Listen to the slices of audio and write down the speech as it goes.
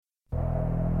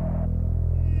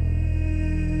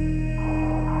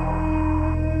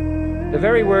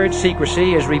very word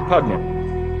secrecy is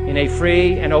repugnant in a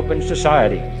free and open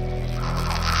society.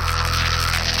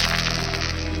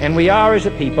 And we are, as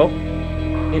a people,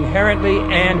 inherently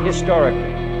and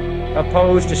historically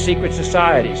opposed to secret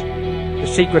societies, to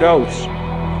secret oaths,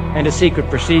 and to secret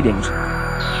proceedings.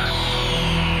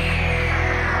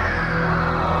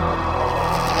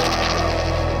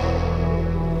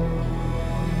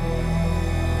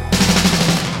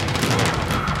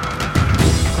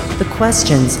 The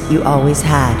questions you always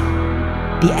had.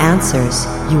 The answers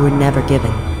you were never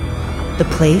given. The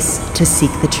place to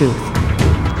seek the truth.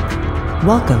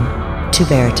 Welcome to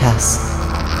Veritas.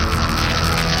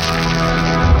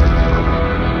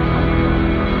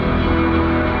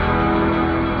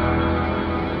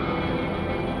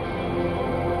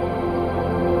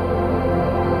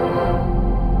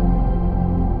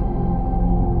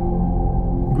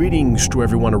 Greetings to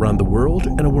everyone around the world,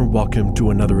 and a warm welcome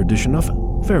to another edition of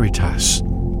Veritas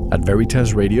at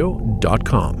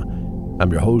veritasradio.com.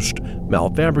 I'm your host, Mal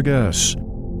Fabregas,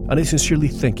 and I sincerely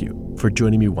thank you for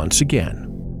joining me once again.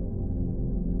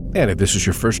 And if this is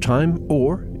your first time,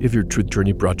 or if your truth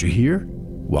journey brought you here,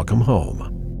 welcome home.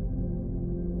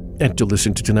 And to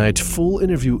listen to tonight's full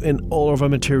interview and all of our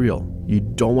material, you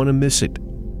don't want to miss it.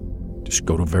 Just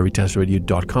go to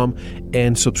veritasradio.com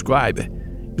and subscribe.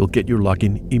 You'll get your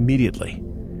login immediately.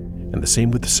 And the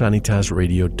same with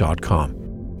sanitasradio.com.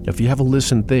 If you haven't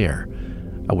listened there,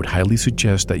 I would highly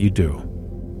suggest that you do.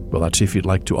 Well, that's if you'd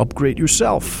like to upgrade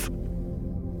yourself.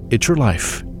 It's your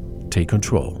life. Take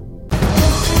control.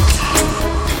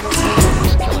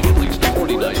 Killing at least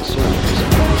 49 soldiers.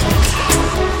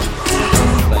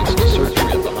 Thanks to surgery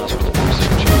at the hospital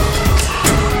procedure.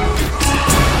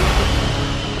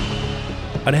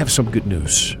 And I have some good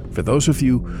news for those of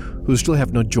you who still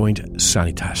have not joined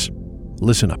Sanitas.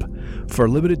 Listen up. For a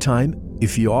limited time,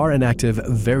 if you are an active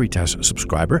Veritas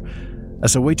subscriber,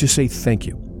 as a way to say thank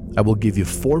you, I will give you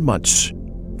 4 months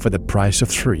for the price of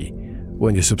 3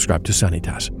 when you subscribe to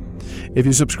Sanitas. If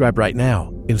you subscribe right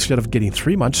now, instead of getting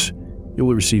 3 months, you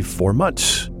will receive 4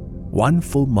 months, 1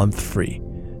 full month free.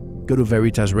 Go to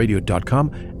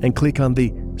veritasradio.com and click on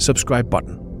the subscribe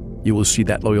button. You will see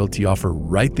that loyalty offer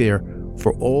right there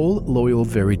for all loyal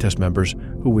Veritas members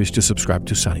who wish to subscribe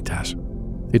to Sanitas.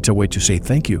 It's a way to say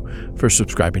thank you for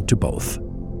subscribing to both.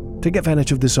 Take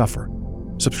advantage of this offer.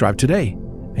 Subscribe today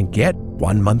and get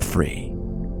 1 month free.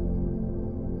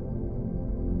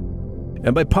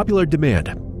 And by popular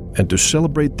demand, and to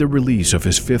celebrate the release of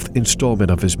his 5th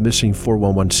installment of his Missing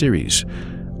 411 series,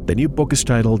 the new book is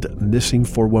titled Missing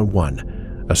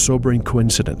 411, A Sobering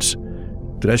Coincidence.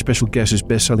 Today's special guest is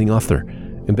best-selling author,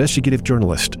 investigative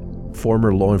journalist,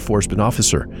 former law enforcement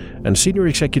officer, and senior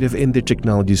executive in the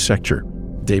technology sector,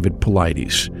 David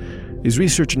Paulides. His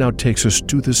research now takes us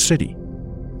to the city.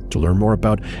 To learn more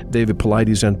about David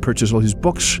Paulides and purchase all his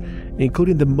books,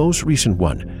 including the most recent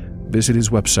one, visit his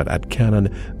website at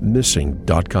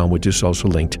canonmissing.com, which is also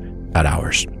linked at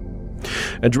ours.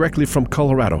 And directly from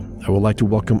Colorado, I would like to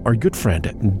welcome our good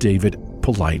friend, David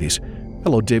Paulides.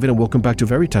 Hello, David, and welcome back to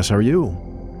Veritas. How are you?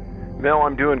 Mel,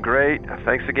 I'm doing great.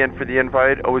 Thanks again for the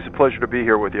invite. Always a pleasure to be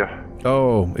here with you.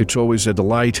 Oh, it's always a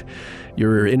delight.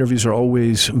 Your interviews are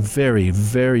always very,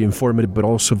 very informative, but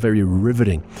also very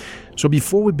riveting. So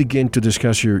before we begin to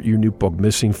discuss your new book,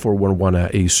 Missing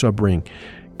 411, A Sobering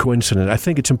Coincidence, I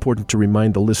think it's important to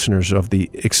remind the listeners of the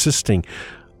existing,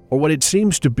 or what it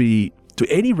seems to be, to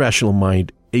any rational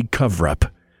mind, a cover-up.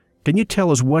 Can you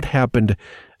tell us what happened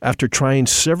after trying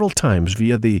several times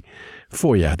via the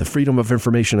FOIA, the Freedom of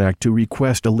Information Act, to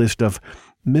request a list of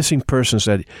missing persons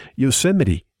at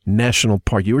Yosemite National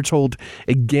Park? You were told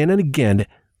again and again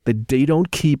that they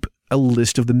don't keep a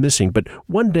list of the missing. But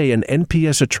one day an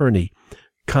NPS attorney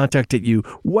contacted you.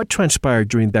 What transpired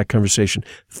during that conversation?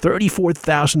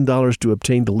 $34,000 to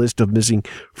obtain the list of missing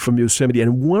from Yosemite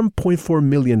and $1.4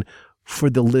 million for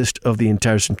the list of the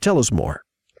entire system. Tell us more.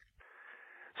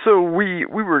 So we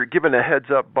were given a heads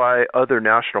up by other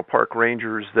national park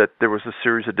rangers that there was a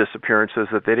series of disappearances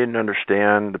that they didn't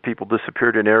understand. The people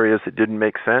disappeared in areas that didn't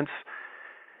make sense.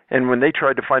 And when they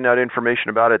tried to find out information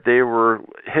about it, they were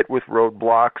hit with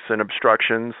roadblocks and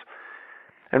obstructions.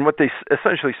 And what they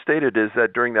essentially stated is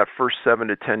that during that first 7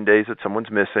 to 10 days that someone's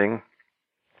missing,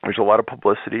 there's a lot of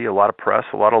publicity, a lot of press,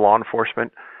 a lot of law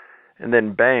enforcement. And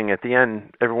then bang, at the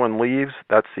end, everyone leaves.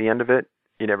 That's the end of it.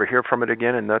 You never hear from it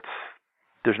again, and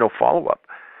there's no follow-up.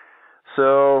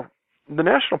 So the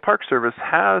National Park Service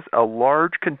has a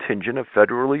large contingent of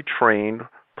federally trained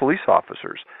police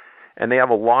officers, and they have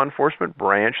a law enforcement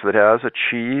branch that has a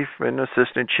chief and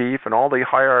assistant chief and all the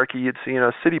hierarchy you'd see in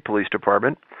a city police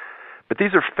department. But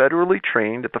these are federally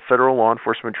trained at the Federal Law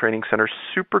Enforcement Training Center,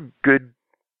 super good,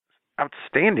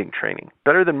 outstanding training,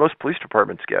 better than most police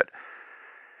departments get.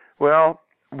 Well,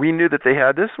 we knew that they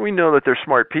had this. We know that they're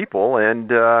smart people, and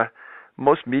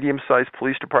most medium-sized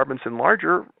police departments and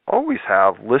larger always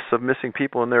have lists of missing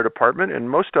people in their department, and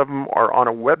most of them are on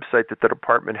a website that the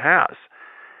department has.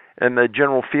 And the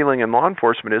general feeling in law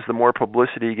enforcement is the more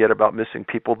publicity you get about missing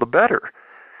people, the better.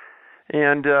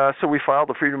 And so we filed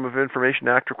a Freedom of Information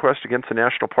Act request against the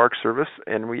National Park Service,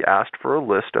 and we asked for a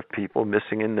list of people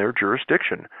missing in their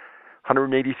jurisdiction.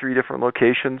 183 different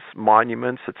locations,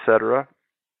 monuments, etc.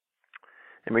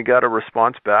 And we got a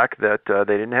response back that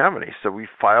they didn't have any. So we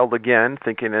filed again,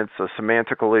 thinking it's a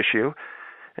semantical issue,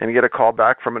 and we get a call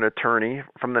back from an attorney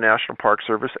from the National Park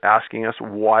Service asking us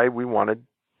why we wanted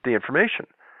the information.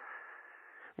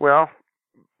 Well,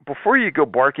 before you go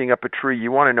barking up a tree,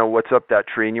 you want to know what's up that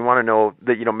tree, and you want to know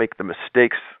that you don't make the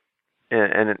mistakes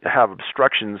and have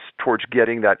obstructions towards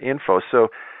getting that info. So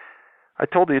I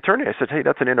told the attorney, I said, hey,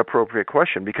 that's an inappropriate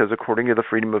question because according to the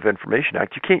Freedom of Information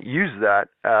Act, you can't use that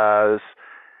as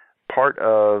part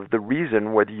of the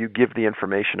reason whether you give the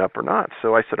information up or not.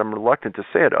 So I said, I'm reluctant to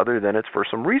say it other than it's for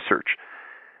some research.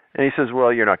 And he says,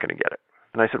 well, you're not going to get it.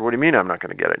 And I said, what do you mean I'm not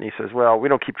going to get it? And he says, well, we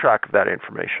don't keep track of that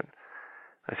information.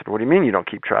 I said, what do you mean you don't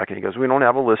keep track? And he goes, we don't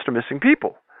have a list of missing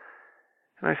people.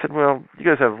 And I said, well, you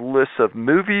guys have lists of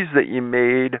movies that you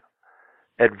made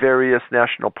at various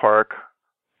national park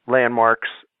landmarks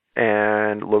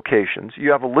and locations. You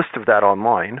have a list of that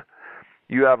online.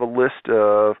 You have a list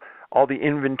of all the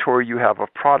inventory you have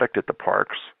of product at the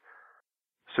parks.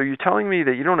 So you're telling me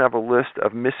that you don't have a list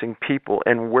of missing people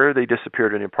and where they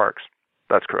disappeared in your parks?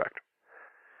 That's correct.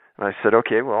 And I said,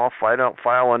 okay, well, I'll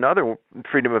file another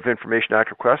Freedom of Information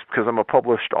Act request because I'm a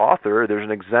published author. There's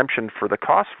an exemption for the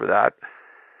cost for that.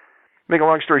 Make a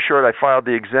long story short, I filed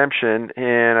the exemption,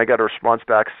 and I got a response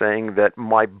back saying that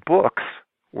my books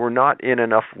were not in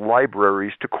enough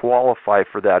libraries to qualify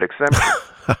for that exemption.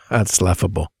 That's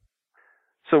laughable.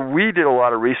 So we did a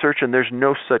lot of research, and there's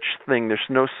no such thing. There's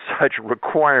no such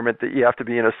requirement that you have to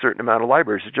be in a certain amount of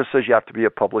libraries. It just says you have to be a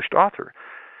published author.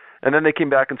 And then they came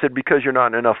back and said, because you're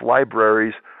not in enough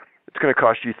libraries, it's going to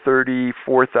cost you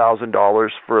 $34,000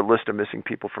 for a list of missing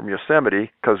people from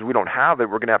Yosemite. Because we don't have it,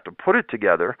 we're going to have to put it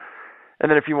together. And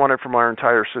then if you want it from our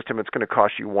entire system, it's going to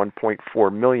cost you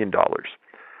 $1.4 million.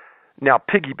 Now,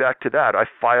 piggyback to that, I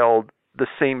filed the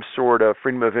same sort of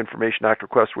Freedom of Information Act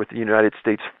request with the United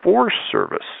States Forest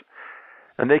Service.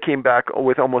 And they came back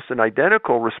with almost an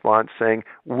identical response saying,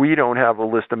 we don't have a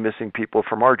list of missing people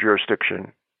from our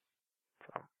jurisdiction.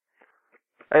 So,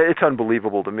 it's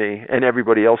unbelievable to me and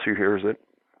everybody else who hears it.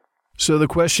 So the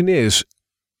question is,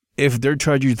 if they're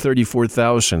charging you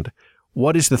 $34,000,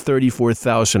 what is the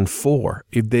 $34,000 for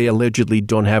if they allegedly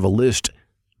don't have a list?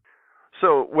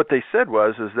 So what they said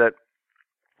is that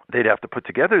they'd have to put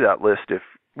together that list if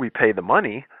we pay the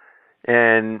money,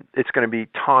 and it's going to be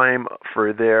time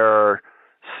for their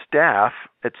staff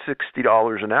at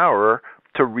 $60 an hour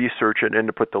to research it and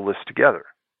to put the list together.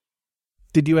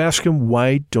 Did you ask them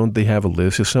why don't they have a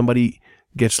list? If somebody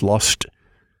gets lost,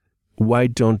 why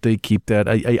don't they keep that?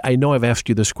 I know I've asked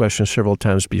you this question several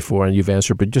times before and you've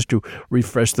answered, but just to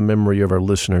refresh the memory of our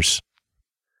listeners.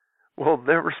 Well,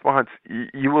 their response,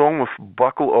 you will almost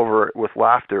buckle over it with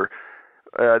laughter.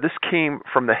 This came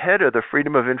from the head of the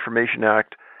Freedom of Information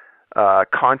Act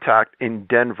contact in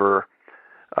Denver,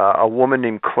 a woman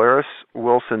named Charis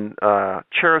Wilson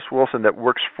that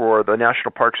works for the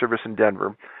National Park Service in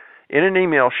Denver. In an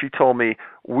email, she told me,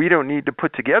 we don't need to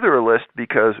put together a list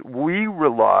because we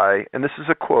rely, and this is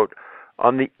a quote,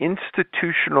 on the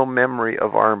institutional memory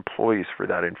of our employees for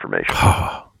that information.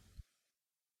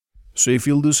 So if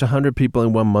you lose 100 people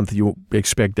in 1 month, you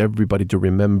expect everybody to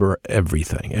remember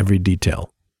everything, every detail.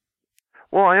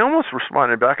 Well, I almost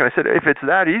responded back and I said, if it's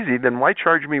that easy, then why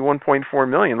charge me $1.4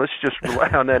 million? Let's just rely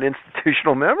on that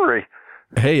institutional memory.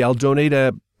 Hey, I'll donate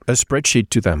a spreadsheet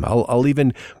to them. I'll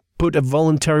even put a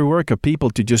voluntary work of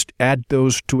people to just add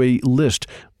those to a list.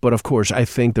 But of course, I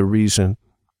think the reason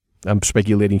I'm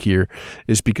speculating here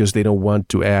is because they don't want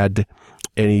to add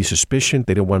any suspicion.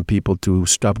 They don't want people to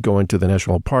stop going to the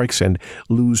national parks and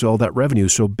lose all that revenue.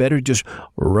 So better just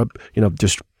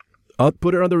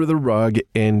put it under the rug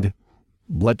and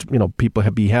let people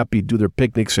be happy, do their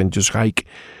picnics and just hike,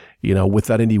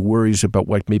 without any worries about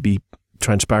what may be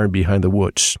transpiring behind the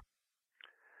woods.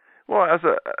 Well,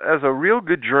 as a real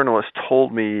good journalist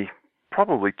told me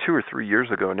probably 2 or 3 years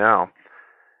ago now,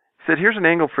 he said, here's an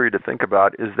angle for you to think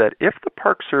about, is that if the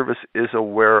Park Service is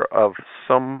aware of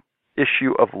some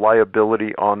issue of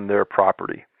liability on their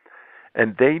property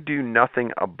and they do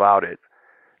nothing about it,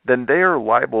 then they are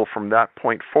liable from that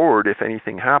point forward if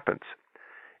anything happens.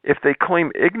 If they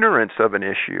claim ignorance of an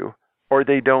issue, or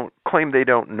they don't claim they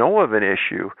don't know of an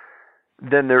issue,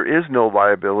 then there is no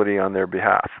liability on their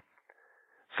behalf.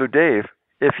 So Dave,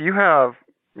 if you have,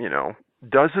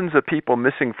 dozens of people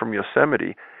missing from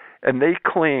Yosemite, and they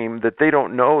claim that they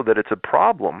don't know that it's a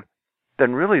problem,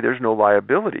 then really there's no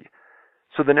liability.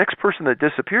 So the next person that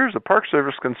disappears, the Park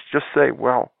Service can just say,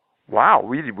 well, wow,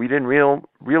 we didn't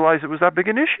realize it was that big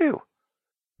an issue.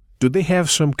 Do they have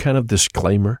some kind of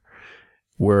disclaimer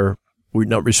where we're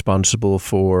not responsible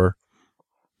for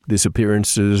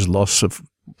disappearances, loss of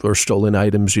or stolen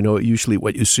items, usually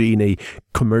what you see in a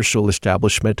commercial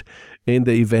establishment in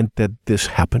the event that this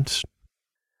happens?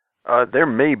 There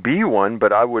may be one,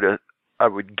 but I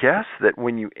would guess that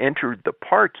when you entered the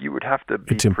park, you would have to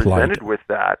be presented with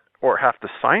that or have to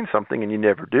sign something, and you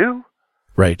never do.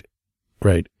 Right.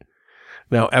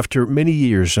 Now, after many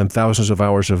years and thousands of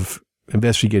hours of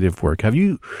investigative work, have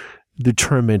you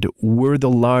determined where the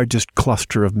largest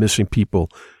cluster of missing people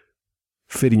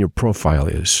fit in your profile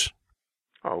is?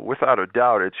 Without a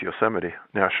doubt, it's Yosemite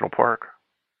National Park.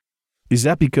 Is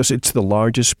that because it's the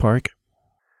largest park?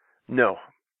 No,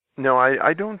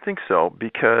 I don't think so,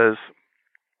 because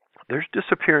there's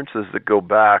disappearances that go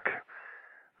back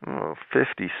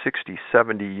 50, 60,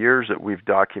 70 years that we've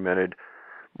documented,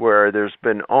 where there's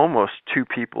been almost two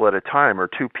people at a time, or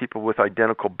two people with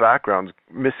identical backgrounds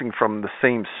missing from the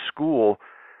same school,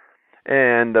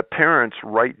 and the parents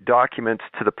write documents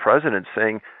to the president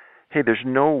saying, hey, there's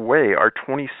no way our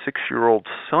 26-year-old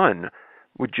son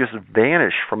would just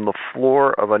vanish from the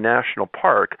floor of a national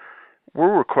park.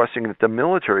 We're requesting that the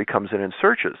military comes in and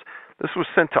searches. This was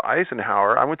sent to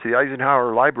Eisenhower. I went to the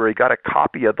Eisenhower library, got a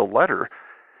copy of the letter,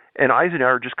 and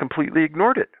Eisenhower just completely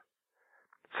ignored it.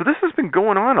 So this has been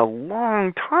going on a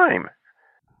long time.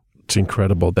 It's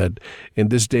incredible that in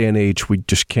this day and age, we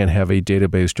just can't have a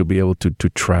database to be able to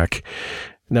track.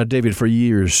 Now, David, for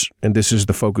years, and this is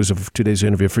the focus of today's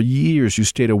interview, for years you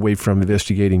stayed away from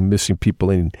investigating missing people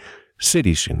in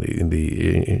cities, in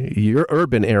the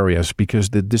urban areas,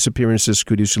 because the disappearances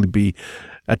could usually be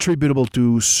attributable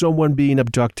to someone being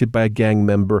abducted by a gang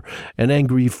member, an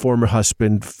angry former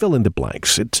husband, fill in the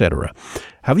blanks, etc.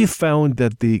 Have you found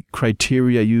that the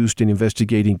criteria used in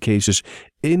investigating cases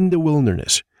in the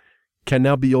wilderness can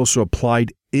now be also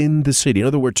applied in the city? In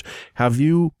other words, have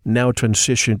you now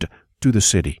transitioned to the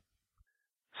city?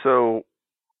 So,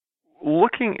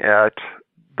 looking at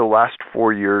the last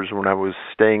 4 years when I was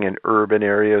staying in urban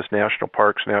areas, national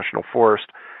parks, national forest,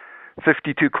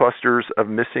 52 clusters of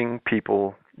missing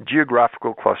people,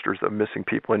 geographical clusters of missing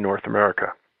people in North America.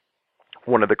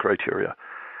 One of the criteria.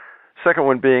 Second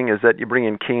one being is that you bring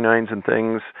in canines and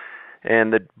things,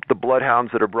 and the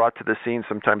bloodhounds that are brought to the scene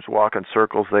sometimes walk in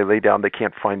circles. They lay down, they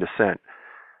can't find a scent.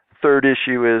 Third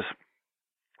issue is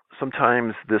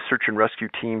sometimes the search and rescue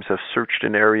teams have searched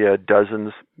an area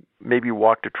dozens, maybe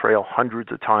walked a trail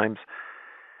hundreds of times.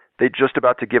 They're just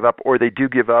about to give up, or they do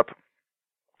give up,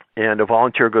 and a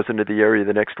volunteer goes into the area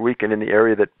the next week, and in the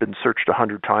area that's been searched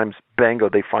 100 times, bango,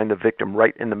 they find the victim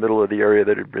right in the middle of the area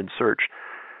that had been searched.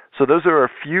 So those are a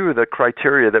few of the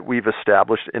criteria that we've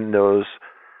established in those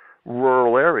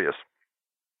rural areas.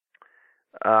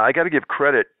 I got to give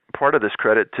part of this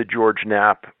credit to George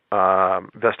Knapp,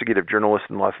 investigative journalist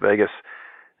in Las Vegas.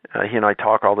 He and I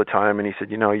talk all the time, and he said,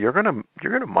 you're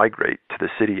gonna migrate to the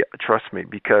city, trust me,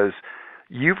 because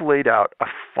you've laid out a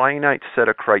finite set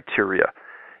of criteria.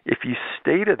 If you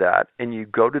stay to that and you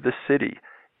go to the city,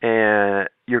 and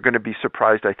you're going to be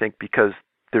surprised, I think, because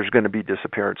there's going to be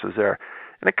disappearances there.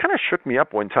 And it kind of shook me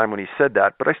up one time when he said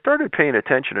that, but I started paying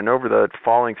attention, and over the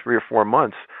following 3 or 4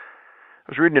 months,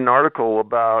 I was reading an article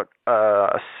about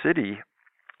a city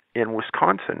in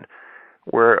Wisconsin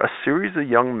where a series of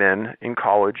young men in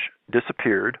college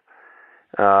disappeared.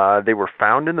 They were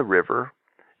found in the river,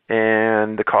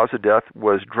 and the cause of death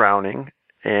was drowning,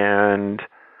 and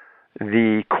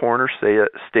the coroner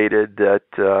stated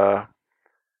that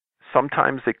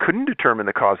sometimes they couldn't determine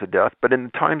the cause of death, but in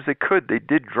the times they could, they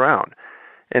did drown,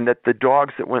 and that the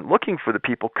dogs that went looking for the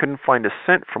people couldn't find a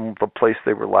scent from the place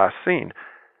they were last seen.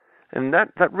 And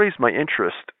that raised my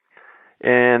interest,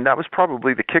 and that was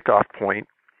probably the kickoff point.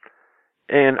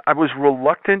 And I was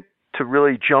reluctant to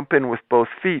really jump in with both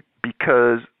feet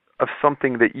because of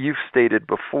something that you've stated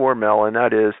before, Mel, and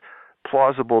that is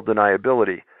plausible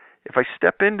deniability. If I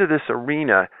step into this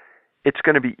arena, it's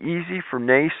going to be easy for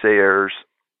naysayers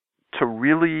to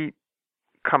really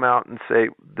come out and say,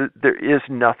 there is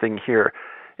nothing here.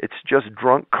 It's just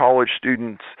drunk college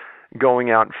students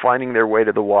going out and finding their way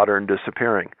to the water and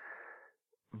disappearing.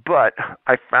 But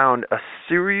I found a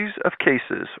series of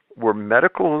cases where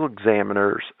medical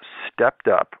examiners stepped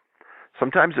up.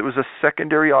 Sometimes it was a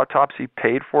secondary autopsy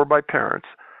paid for by parents.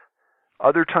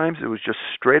 Other times it was just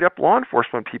straight up law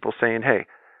enforcement people saying, hey,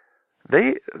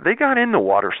 they got in the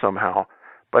water somehow,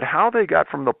 but how they got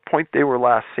from the point they were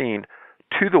last seen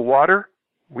to the water,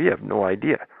 we have no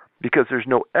idea, because there's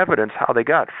no evidence how they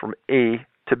got from A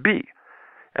to B.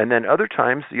 And then other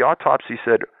times the autopsy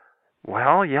said,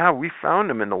 well, yeah, we found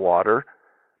them in the water,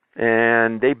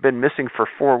 and they've been missing for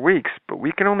 4 weeks, but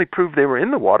we can only prove they were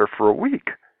in the water for a week.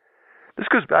 This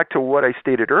goes back to what I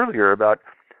stated earlier about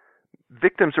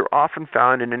victims are often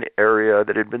found in an area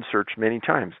that had been searched many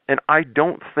times. And I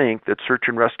don't think that search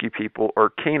and rescue people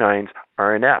or canines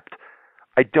are inept.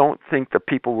 I don't think the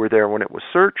people were there when it was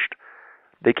searched.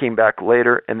 They came back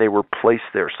later and they were placed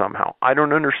there somehow. I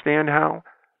don't understand how,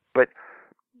 but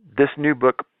this new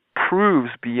book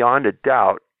proves beyond a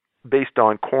doubt, based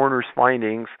on coroner's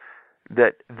findings,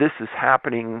 that this is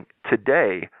happening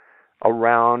today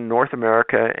around North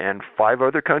America and 5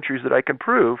 other countries that I can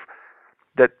prove,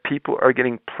 that people are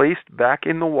getting placed back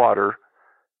in the water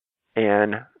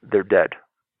and they're dead.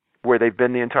 Where they've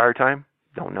been the entire time,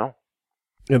 don't know.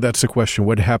 And that's the question.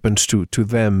 What happens to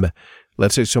them?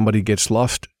 Let's say somebody gets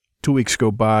lost, 2 weeks go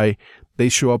by, they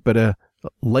show up at a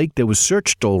lake that was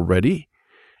searched already,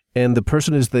 and the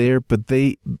person is there, but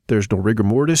there's no rigor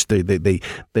mortis.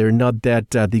 They're not that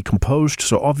decomposed.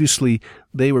 So obviously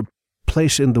they were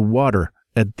placed in the water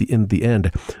in the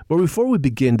end. But before we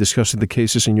begin discussing the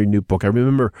cases in your new book, I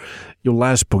remember your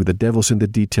last book, The Devil's in the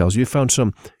Details. You found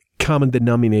some common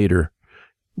denominator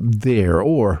there,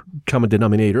 or common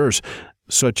denominators,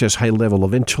 such as high level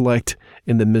of intellect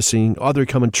in the missing, other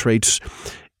common traits.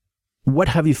 What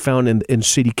have you found in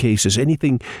city cases?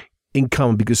 Anything in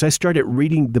common? Because I started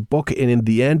reading the book, and in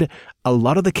the end, a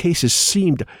lot of the cases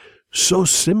seemed so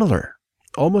similar,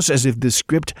 almost as if the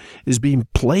script is being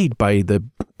played by the,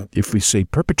 if we say,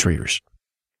 perpetrators.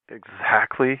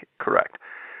 Exactly correct.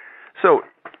 So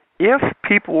if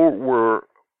people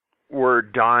were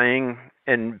dying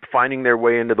and finding their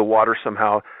way into the water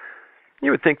somehow,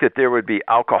 you would think that there would be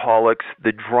alcoholics,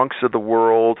 the drunks of the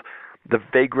world, the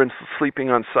vagrants sleeping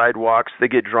on sidewalks. They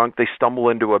get drunk, they stumble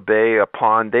into a bay, a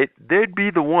pond. They'd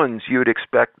be the ones you would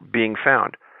expect being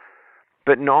found.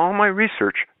 But in all my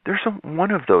research, there isn't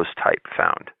one of those type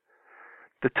found.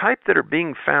 The type that are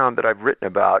being found that I've written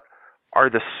about are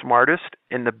the smartest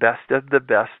and the best of the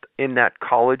best in that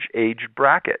college age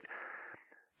bracket.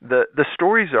 The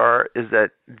stories is that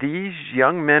these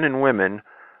young men and women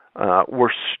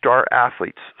were star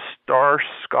athletes, star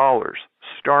scholars,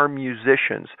 star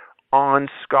musicians, on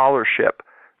scholarship.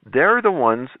 They're the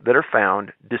ones that are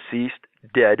found deceased,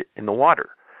 dead in the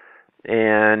water.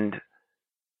 And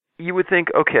you would think,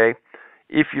 okay,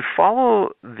 if you follow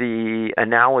the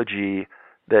analogy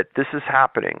that this is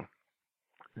happening,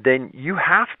 then you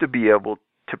have to be able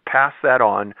to pass that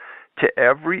on to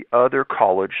every other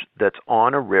college that's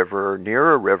on a river,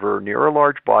 near a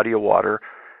large body of water.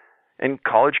 And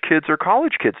college kids are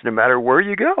college kids, no matter where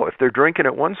you go. If they're drinking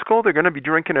at one school, they're going to be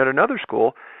drinking at another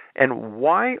school. And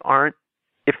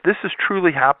if this is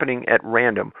truly happening at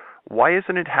random, why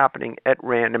isn't it happening at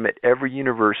random at every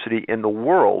university in the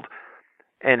world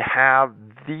and have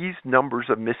these numbers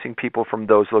of missing people from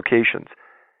those locations?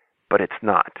 But it's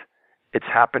not. It's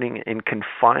happening in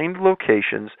confined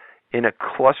locations in a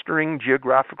clustering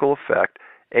geographical effect,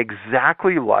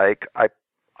 exactly like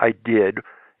I did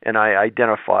and I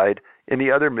identified in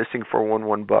the other missing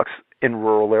 411 bucks in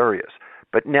rural areas.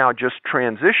 But now just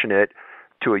transition it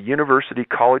to a university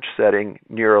college setting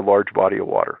near a large body of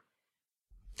water.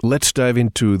 Let's dive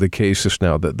into the cases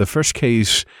now. The first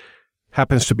case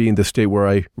happens to be in the state where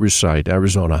I reside,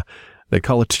 Arizona, the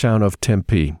college town of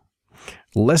Tempe,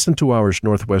 less than 2 hours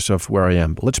northwest of where I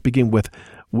am. Let's begin with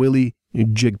Willie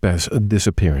Jigba's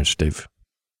disappearance, Dave.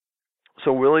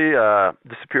 So Willie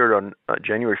disappeared on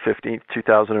January 15th,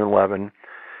 2011.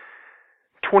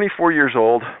 24 years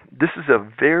old. This is a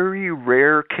very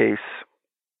rare case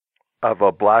of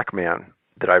a black man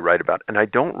that I write about. And I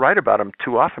don't write about them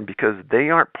too often because they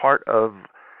aren't part of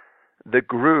the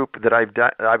group that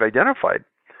I've identified.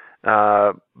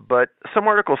 But some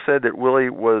articles said that Willie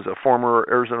was a former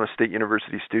Arizona State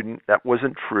University student. That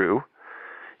wasn't true.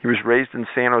 He was raised in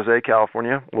San Jose,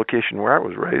 California, location where I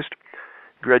was raised.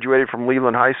 Graduated from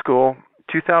Leland High School.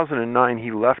 2009,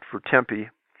 he left for Tempe.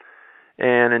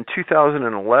 And in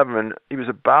 2011, he was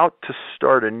about to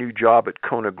start a new job at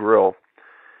Kona Grill.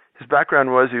 His background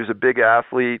was he was a big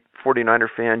athlete, 49er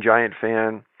fan, Giant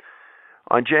fan.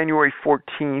 On January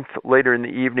 14th, later in the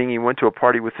evening, he went to a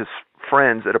party with his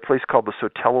friends at a place called the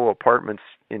Sotelo Apartments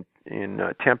in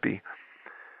Tempe.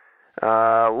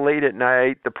 Late at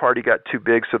night, the party got too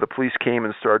big, so the police came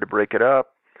and started to break it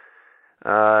up.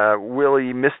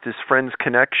 Willie missed his friend's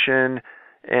connection,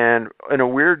 and in a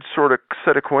weird sort of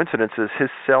set of coincidences, his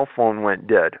cell phone went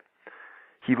dead.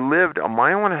 He lived a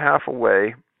mile and a half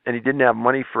away, and he didn't have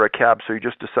money for a cab, so he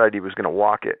just decided he was going to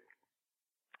walk it.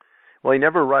 Well, he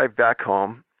never arrived back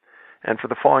home, and for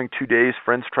the following 2 days,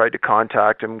 friends tried to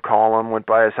contact him, call him, went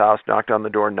by his house, knocked on the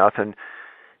door, nothing.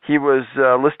 He was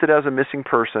listed as a missing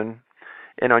person,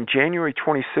 and on January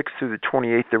 26th through the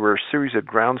 28th, there were a series of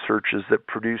ground searches that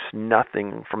produced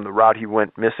nothing from the route he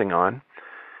went missing on.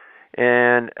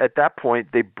 And at that point,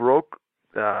 they broke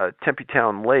Tempe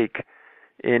Town Lake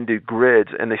into grids,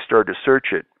 and they started to search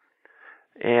it.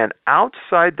 And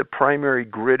outside the primary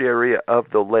grid area of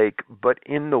the lake, but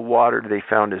in the water, they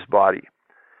found his body.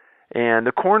 And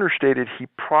the coroner stated he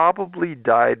probably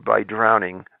died by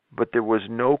drowning, but there was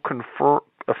no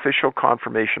official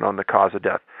confirmation on the cause of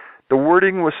death. The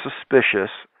wording was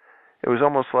suspicious. It was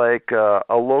almost like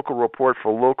a local report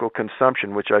for local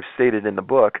consumption, which I've stated in the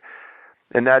book.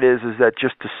 And that is that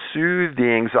just to soothe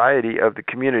the anxiety of the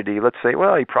community, let's say,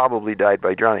 well, he probably died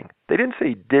by drowning. They didn't say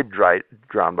he did die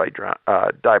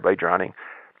by drowning,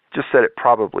 just said it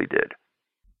probably did.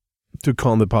 To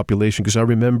calm the population, because I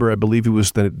remember, I believe it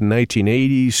was the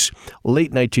 1980s,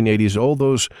 late 1980s, all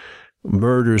those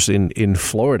murders in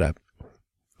Florida.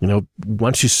 You know,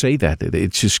 once you say that,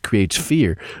 it just creates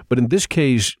fear. But in this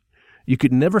case, you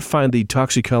could never find the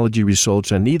toxicology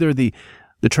results and neither the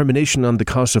determination on the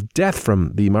cause of death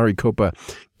from the Maricopa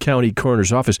County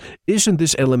Coroner's Office. Isn't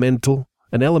this an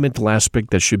elemental aspect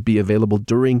that should be available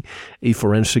during a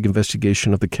forensic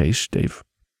investigation of the case, Dave?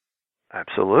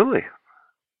 Absolutely.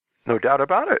 No doubt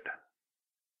about it.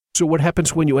 So what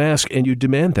happens when you ask and you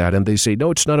demand that and they say, no,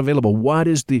 it's not available? What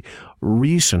is the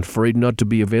reason for it not to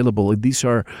be available? These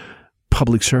are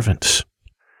public servants.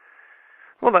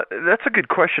 Well, that's a good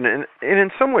question. And in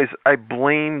some ways, I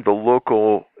blame the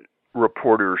local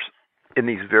reporters in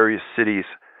these various cities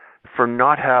for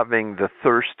not having the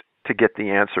thirst to get the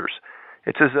answers.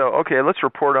 It's as though, okay, let's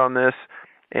report on this,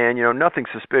 and, nothing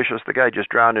suspicious. The guy just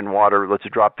drowned in water. Let's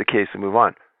drop the case and move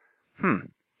on.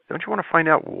 Don't you want to find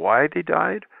out why they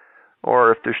died?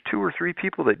 Or if there's 2 or 3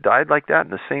 people that died like that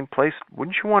in the same place,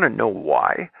 wouldn't you want to know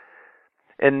why?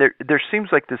 And there seems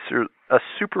like this a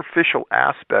superficial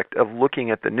aspect of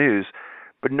looking at the news,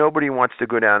 but nobody wants to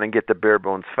go down and get the bare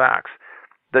bones facts.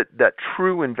 That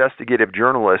true investigative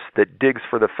journalist that digs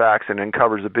for the facts and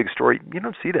uncovers a big story, you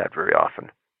don't see that very often.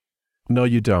 No,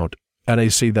 you don't. And I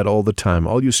see that all the time.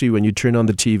 All you see when you turn on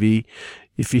the TV,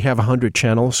 if you have 100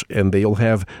 channels and they all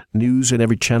have news in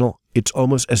every channel, it's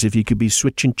almost as if you could be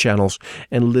switching channels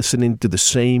and listening to the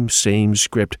same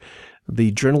script.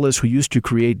 The journalists who used to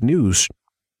create news,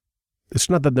 it's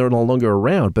not that they're no longer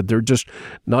around, but they're just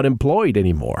not employed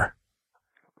anymore.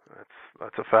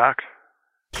 That's a fact.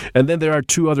 And then there are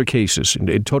 2 other cases.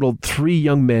 In total, 3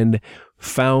 young men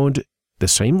found the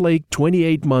same lake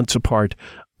 28 months apart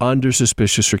under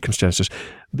suspicious circumstances.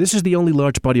 This is the only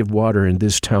large body of water in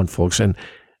this town, folks, and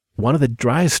one of the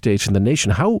driest states in the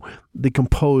nation. How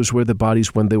decomposed were the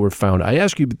bodies when they were found? I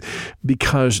ask you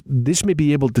because this may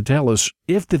be able to tell us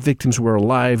if the victims were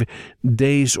alive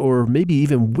days or maybe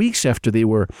even weeks after they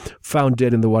were found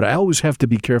dead in the water. I always have to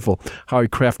be careful how I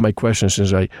craft my questions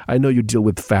since I know you deal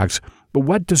with facts. But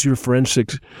what does your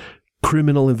forensic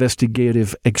criminal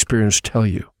investigative experience tell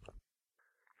you?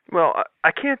 Well,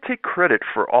 I can't take credit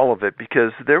for all of it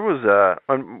because there was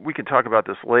we can talk about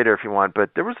this later if you want, but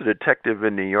there was a detective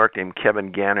in New York named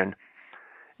Kevin Gannon,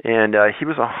 and he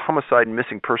was a homicide and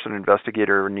missing person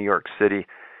investigator in New York City.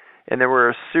 And there were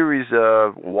a series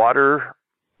of water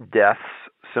deaths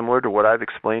similar to what I've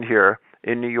explained here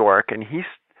in New York, and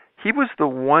he was the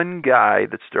one guy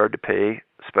that started to pay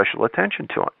special attention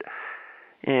to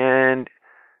it. And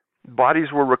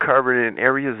bodies were recovered in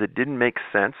areas that didn't make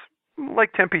sense,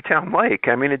 like Tempe Town Lake.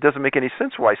 I mean, it doesn't make any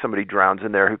sense why somebody drowns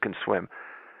in there who can swim.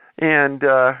 And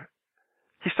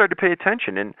he started to pay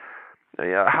attention, and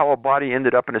how a body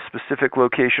ended up in a specific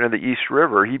location of the East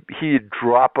River. He'd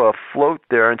drop a float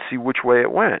there and see which way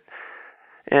it went.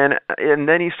 And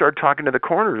then he started talking to the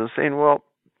coroners and saying, well,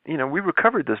 we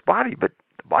recovered this body, but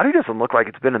the body doesn't look like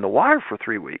it's been in the water for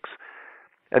 3 weeks.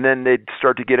 And then they'd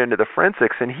start to get into the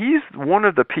forensics. And he's one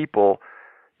of the people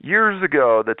years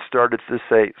ago that started to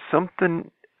say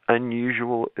something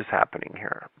unusual is happening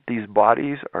here. These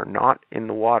bodies are not in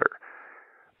the water.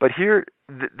 But here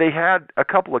they had a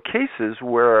couple of cases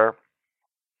where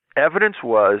evidence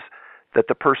was that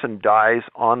the person dies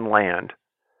on land,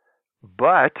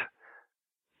 but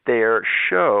they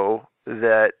show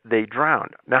that they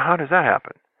drowned. Now, how does that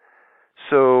happen?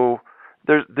 So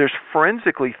there's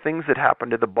forensically things that happen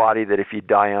to the body that if you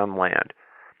die on land,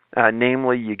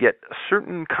 namely you get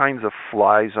certain kinds of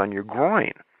flies on your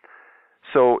groin.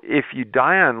 So if you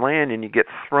die on land and you get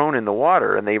thrown in the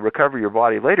water and they recover your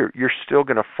body later, you're still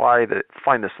going to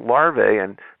find this larvae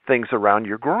and things around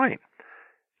your groin.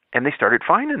 And they started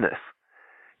finding this.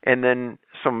 And then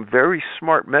some very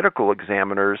smart medical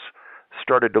examiners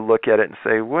started to look at it and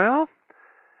say, well,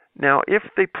 now if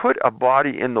they put a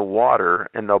body in the water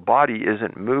and the body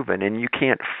isn't moving and you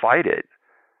can't fight it,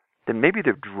 then maybe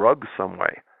they're drugged some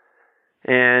way.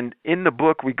 And in the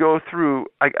book, we go through,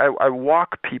 I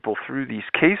walk people through these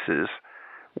cases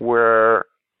where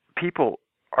people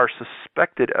are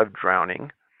suspected of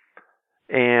drowning,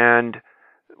 and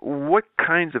what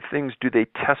kinds of things do they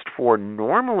test for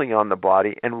normally on the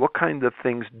body, and what kinds of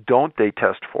things don't they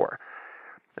test for.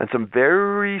 And some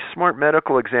very smart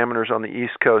medical examiners on the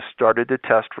East Coast started to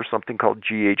test for something called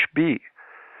GHB.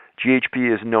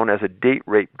 GHB is known as a date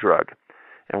rape drug.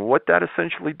 And what that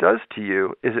essentially does to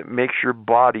you is it makes your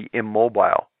body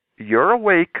immobile. You're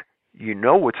awake, you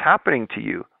know what's happening to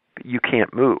you, but you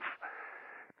can't move.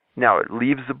 Now, it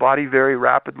leaves the body very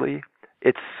rapidly.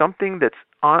 It's something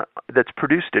that's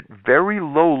produced at very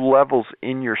low levels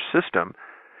in your system,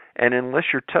 and unless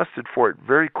you're tested for it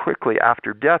very quickly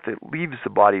after death, it leaves the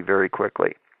body very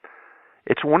quickly.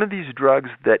 It's one of these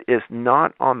drugs that is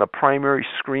not on the primary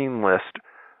screen list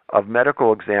of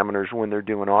medical examiners when they're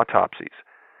doing autopsies.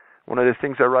 One of the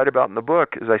things I write about in the book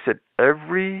is I said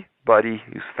everybody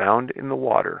who's found in the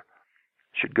water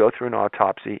should go through an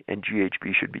autopsy and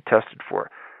GHB should be tested for.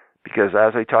 Because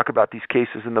as I talk about these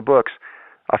cases in the books,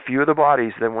 a few of the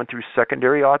bodies that went through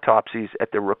secondary autopsies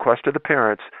at the request of the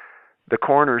parents, the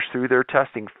coroners through their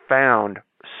testing found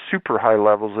super high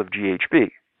levels of GHB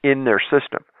in their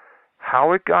system.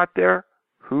 How it got there,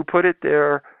 who put it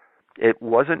there, it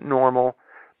wasn't normal,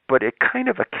 but it kind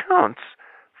of accounts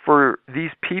for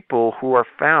these people who are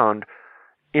found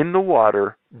in the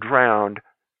water, drowned.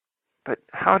 But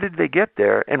how did they get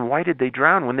there, and why did they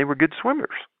drown when they were good swimmers?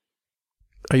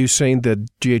 Are you saying that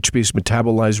GHB is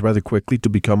metabolized rather quickly to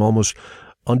become almost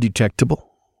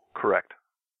undetectable? Correct.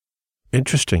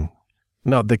 Interesting.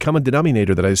 Now, the common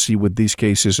denominator that I see with these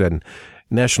cases and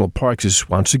national parks is,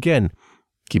 once again,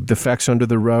 keep the facts under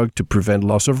the rug to prevent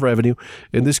loss of revenue.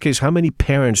 In this case, how many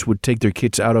parents would take their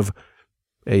kids out of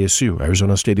ASU,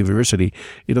 Arizona State University?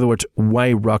 In other words,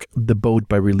 why rock the boat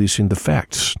by releasing the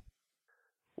facts?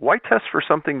 Why test for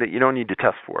something that you don't need to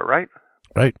test for, right?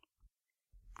 Right.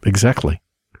 Exactly.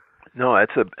 No,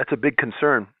 that's a big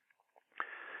concern.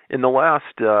 In the last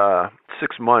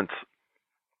 6 months,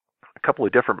 a couple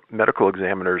of different medical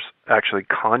examiners actually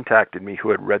contacted me who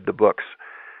had read the books.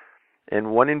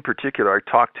 And one in particular,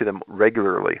 I talked to them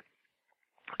regularly.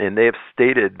 And they have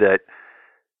stated that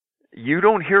you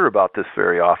don't hear about this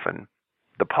very often,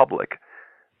 the public,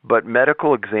 but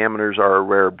medical examiners are a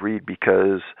rare breed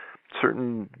because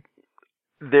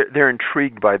they're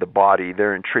intrigued by the body.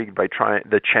 They're intrigued by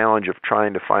the challenge of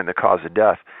trying to find the cause of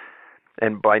death.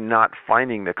 And by not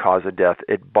finding the cause of death,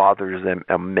 it bothers them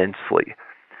immensely.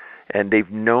 And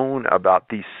they've known about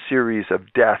these series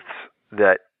of deaths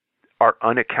that are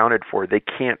unaccounted for. They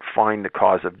can't find the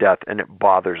cause of death, and it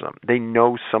bothers them. They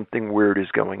know something weird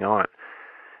is going on.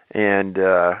 And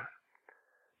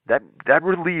that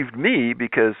relieved me,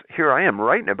 because here I am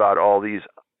writing about all these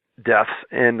deaths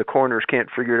and the coroners can't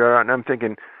figure it out, and I'm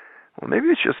thinking, well, maybe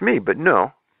it's just me. But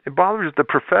no, it bothers the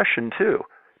profession too,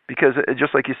 because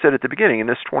just like you said at the beginning, in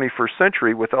this 21st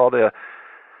century, with all the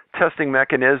testing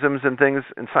mechanisms and things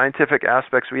and scientific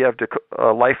aspects we have to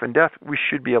life and death, we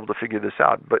should be able to figure this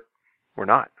out, but we're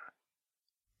not.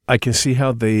 I can see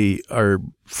how they are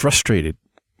frustrated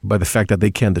by the fact that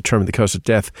they can't determine the cause of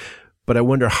death, but I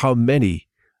wonder how many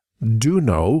do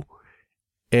know,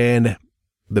 and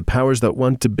the powers that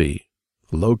want to be,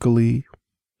 locally,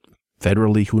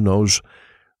 federally, who knows,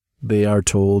 they are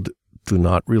told, do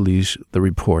not release the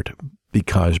report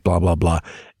because blah, blah, blah,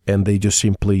 and they just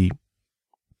simply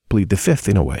plead the fifth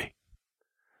in a way.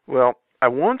 Well, I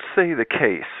won't say the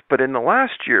case, but in the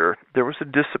last year, there was a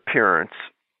disappearance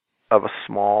of a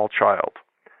small child.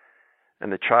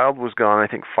 And the child was gone, I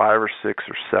think, 5 or 6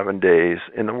 or 7 days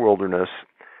in the wilderness,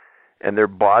 and their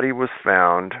body was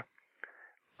found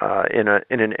in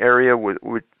an area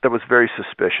that was very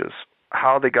suspicious.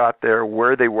 How they got there,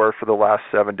 where they were for the last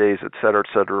 7 days, et cetera,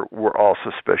 were all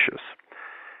suspicious.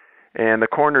 And the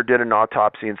coroner did an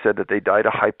autopsy and said that they died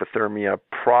of hypothermia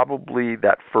probably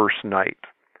that first night.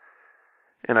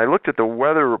 And I looked at the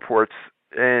weather reports,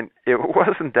 and it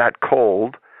wasn't that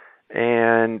cold,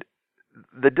 and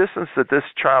the distance that this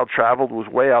child traveled was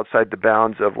way outside the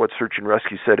bounds of what search and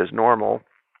rescue said is normal.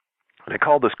 And I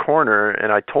called this coroner,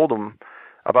 and I told them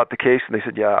about the case, and they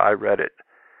said, yeah, I read it.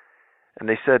 And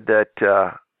they said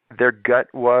that their gut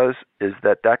is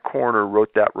that coroner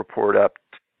wrote that report up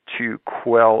to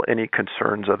quell any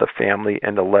concerns of the family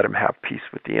and to let them have peace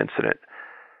with the incident.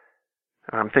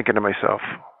 And I'm thinking to myself,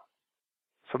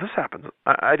 so this happens.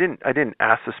 I didn't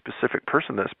ask the specific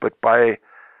person this, but by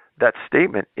that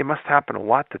statement, it must happen a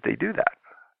lot that they do that.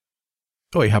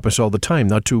 Oh, it happens all the time.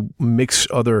 Not to mix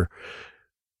other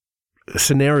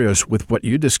scenarios with what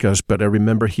you discussed, but I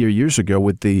remember here years ago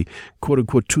with the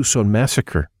quote-unquote Tucson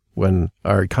massacre, when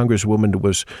our congresswoman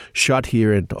was shot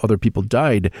here and other people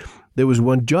died. There was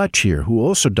one judge here who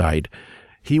also died.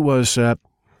 He was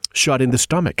shot in the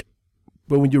stomach.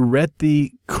 But when you read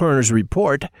the coroner's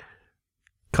report,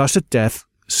 cause of death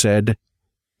said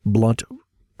blunt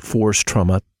force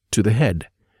trauma to the head.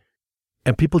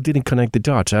 And people didn't connect the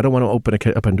dots. I don't want to open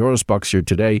a Pandora's box here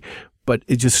today, but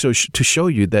it's just to show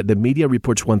you that the media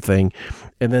reports one thing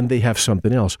and then they have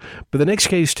something else. But the next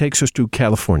case takes us to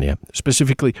California.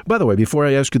 Specifically, by the way, before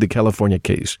I ask you the California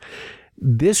case,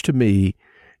 this to me,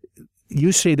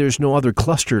 you say there's no other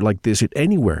cluster like this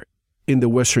anywhere in the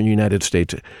Western United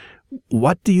States.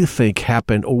 What do you think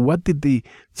happened, or what did the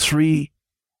three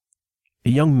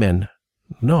young men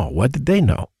know? What did they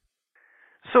know?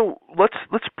 So let's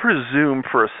presume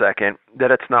for a second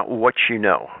that it's not what you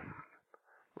know.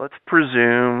 Let's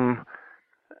presume.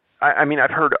 I mean,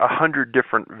 I've heard 100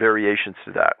 different variations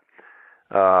to that.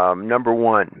 Number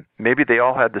one, maybe they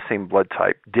all had the same blood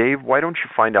type. Dave, why don't you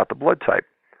find out the blood type?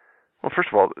 Well, first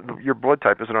of all, your blood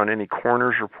type isn't on any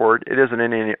coroner's report. It isn't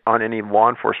on any law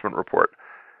enforcement report.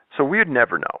 So we would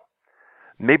never know.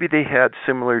 Maybe they had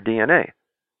similar DNA.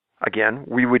 Again,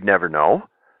 we would never know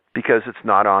because it's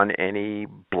not on any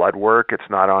blood work. It's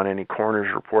not on any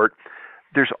coroner's report.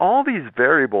 There's all these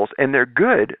variables, and they're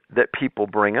good that people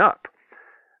bring up.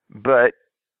 But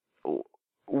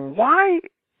why,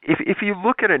 if you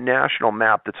look at a national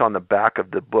map that's on the back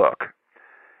of the book,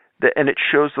 and it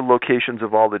shows the locations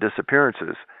of all the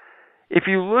disappearances, if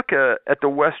you look at the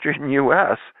western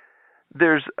U.S.,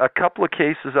 there's a couple of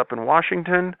cases up in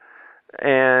Washington,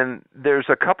 and there's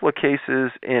a couple of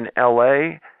cases in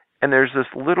L.A., and there's this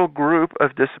little group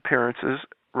of disappearances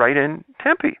right in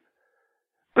Tempe.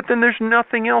 But then there's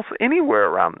nothing else anywhere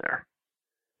around there.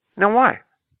 Now, why?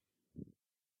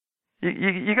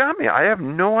 You got me. I have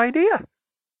no idea.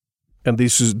 And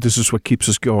this is what keeps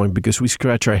us going, because we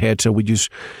scratch our heads and we just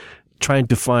trying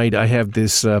to find. I have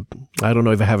this. I don't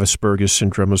know if I have Asperger's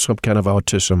syndrome or some kind of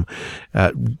autism.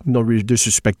 No real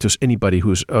disrespect to anybody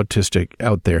who's autistic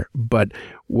out there, but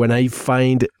when I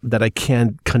find that I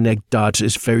can't connect dots,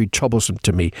 it's very troublesome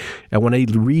to me. And when I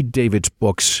read David's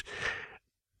books,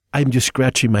 I'm just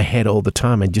scratching my head all the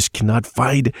time. I just cannot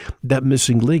find that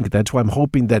missing link. That's why I'm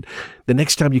hoping that the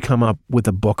next time you come up with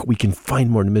a book, we can find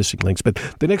more missing links. But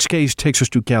the next case takes us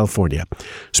to California,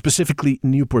 specifically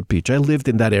Newport Beach. I lived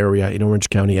in that area in Orange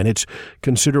County, and it's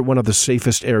considered one of the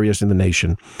safest areas in the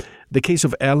nation. The case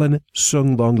of Alan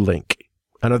Sung Long Link,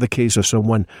 another case of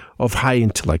someone of high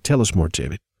intellect. Tell us more,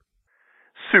 David.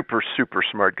 Super, super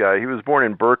smart guy. He was born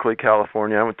in Berkeley,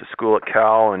 California. I went to school at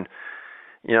Cal, and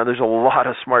you know, there's a lot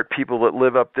of smart people that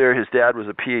live up there. His dad was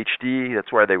a PhD.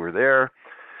 That's why they were there.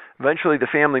 Eventually, the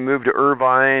family moved to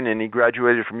Irvine, and he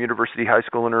graduated from University High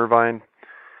School in Irvine.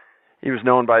 He was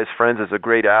known by his friends as a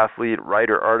great athlete,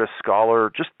 writer, artist,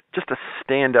 scholar, just a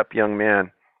stand-up young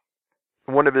man.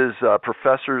 One of his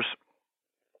professors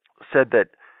said that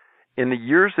in the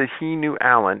years that he knew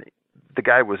Alan, the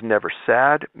guy was never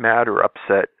sad, mad, or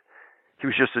upset. He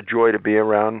was just a joy to be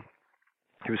around.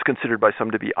 He was considered by some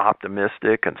to be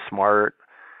optimistic and smart.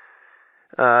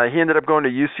 He ended up going to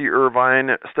UC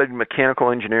Irvine, studied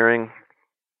mechanical engineering,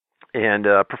 and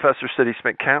professor said he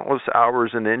spent countless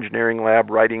hours in the engineering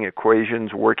lab writing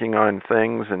equations, working on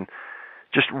things, and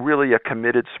just really a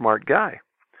committed, smart guy.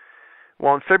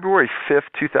 Well, on February 5th,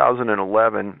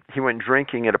 2011, he went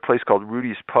drinking at a place called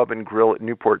Rudy's Pub and Grill at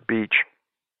Newport Beach.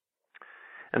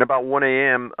 And about 1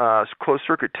 a.m.,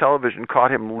 closed-circuit television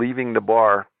caught him leaving the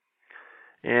bar,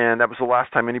 and that was the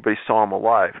last time anybody saw him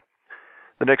alive.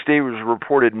 The next day he was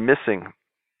reported missing,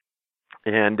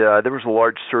 and there was a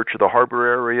large search of the harbor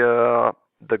area,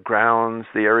 the grounds,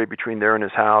 the area between there and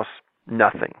his house.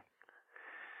 Nothing.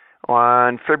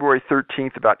 On February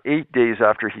 13th, about 8 days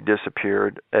after he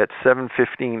disappeared, at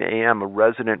 7:15 a.m., a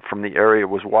resident from the area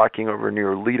was walking over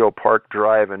near Lido Park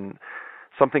Drive and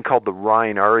something called the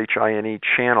Rhine, R-H-I-N-E,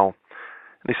 channel.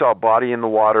 And they saw a body in the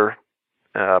water.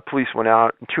 Police went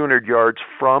out 200 yards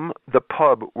from the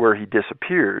pub where he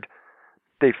disappeared,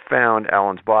 they found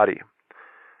Alan's body.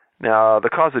 Now, the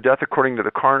cause of death, according to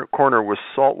the coroner, was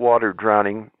saltwater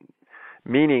drowning,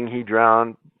 meaning he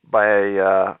drowned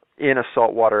in a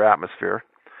saltwater atmosphere.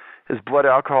 His blood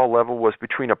alcohol level was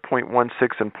between a 0.16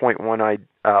 and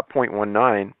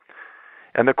 0.19,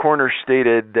 and the coroner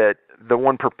stated that the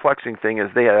one perplexing thing is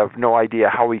they have no idea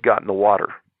how he got in the water.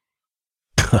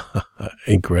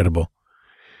 Incredible.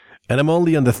 And I'm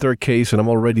only on the third case, and I'm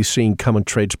already seeing common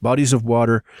traits: bodies of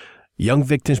water, young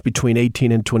victims between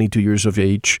 18 and 22 years of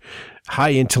age,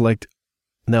 high intellect.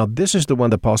 Now, this is the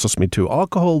one that puzzles me too.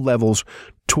 Alcohol levels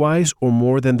twice or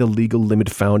more than the legal limit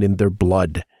found in their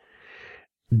blood.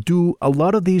 Do a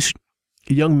lot of these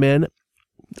young men,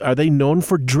 are they known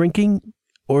for drinking,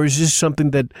 or is this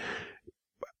something that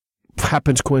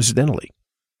happens coincidentally?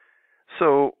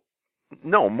 So,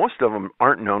 no, most of them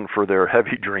aren't known for their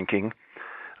heavy drinking.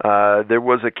 There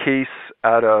was a case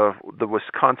out of the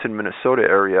Wisconsin-Minnesota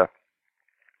area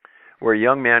where a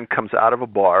young man comes out of a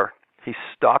bar. He's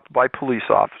stopped by police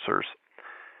officers,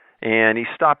 and he's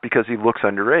stopped because he looks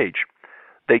underage.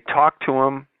 They talk to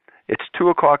him. It's 2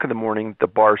 o'clock in the morning. The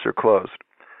bars are closed.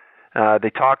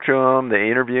 They talk to him. They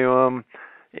interview him,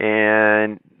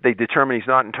 and they determine he's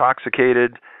not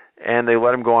intoxicated, and they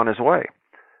let him go on his way.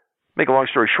 Make a long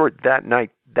story short, that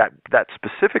night, that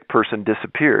specific person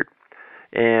disappeared.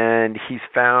 And he's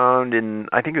found in,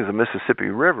 I think it was the Mississippi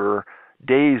River,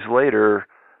 days later,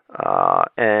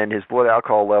 and his blood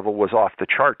alcohol level was off the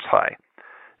charts high.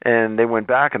 And they went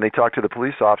back and they talked to the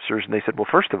police officers, and they said, well,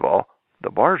 first of all, the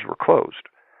bars were closed.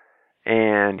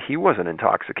 And he wasn't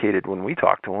intoxicated when we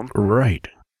talked to him. Right.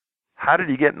 How did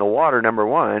he get in the water, number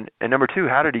one? And number two,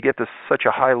 how did he get to such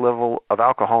a high level of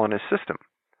alcohol in his system?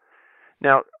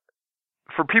 Now,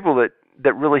 for people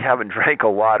that really haven't drank a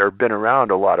lot or been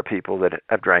around a lot of people that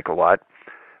have drank a lot,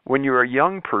 when you're a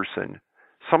young person,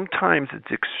 sometimes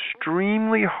it's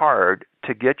extremely hard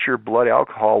to get your blood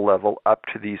alcohol level up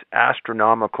to these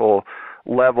astronomical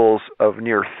levels of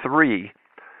near 3,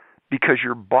 because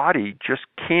your body just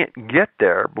can't get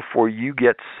there before you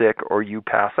get sick or you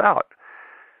pass out.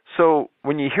 So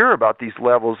when you hear about these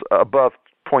levels above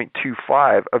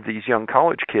 0.25 of these young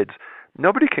college kids,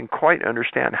 nobody can quite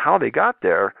understand how they got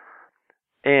there,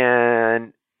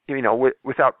 and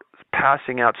without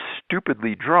passing out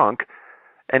stupidly drunk.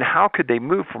 And how could they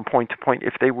move from point to point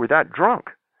if they were that drunk?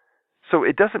 So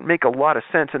it doesn't make a lot of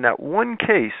sense. And that one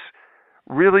case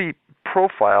really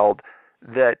profiled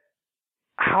that.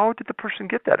 How did the person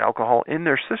get that alcohol in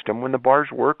their system when the bars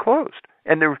were closed?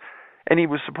 And he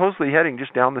was supposedly heading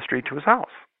just down the street to his house.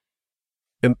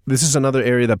 And this is another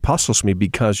area that puzzles me,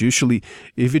 because usually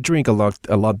if you drink a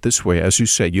lot this way, as you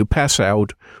say, you pass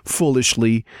out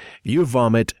foolishly, you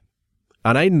vomit.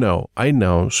 And I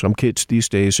know some kids these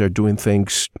days are doing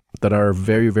things that are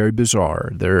very, very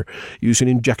bizarre. They're using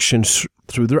injections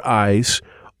through their eyes,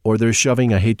 or they're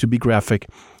shoving, I hate to be graphic,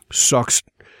 socks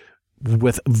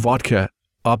with vodka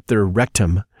up their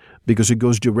rectum because it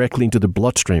goes directly into the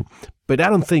bloodstream. But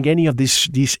I don't think any of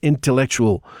these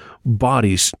intellectual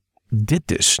bodies did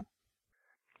this.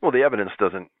 Well, the evidence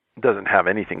doesn't have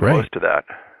anything close to that.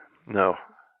 No.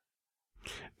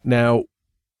 Now,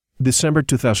 December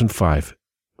 2005,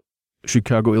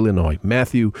 Chicago, Illinois.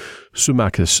 Matthew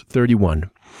Sumakis, 31.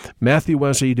 Matthew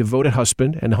was a devoted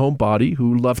husband and homebody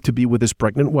who loved to be with his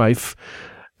pregnant wife.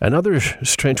 Another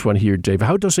strange one here, Dave.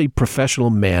 How does a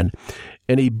professional man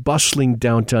in a bustling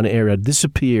downtown area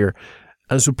disappear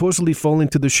and supposedly fall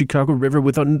into the Chicago River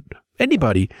without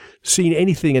anybody seeing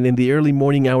anything, and in the early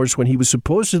morning hours when he was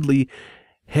supposedly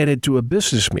headed to a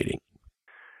business meeting?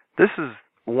 This is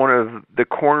one of the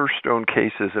cornerstone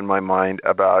cases in my mind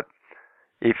about,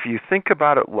 if you think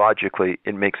about it logically,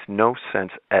 it makes no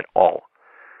sense at all.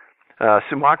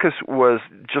 Sumakis was,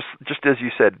 just as you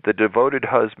said, the devoted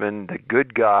husband, the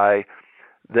good guy,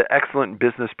 the excellent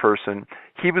business person.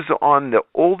 He was on the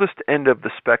oldest end of the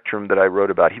spectrum that I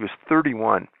wrote about. He was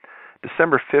 31.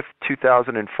 December 5th,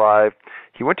 2005,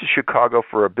 he went to Chicago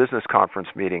for a business conference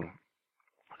meeting.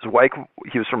 His wife,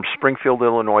 he was from Springfield,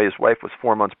 Illinois. His wife was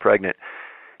 4 months pregnant.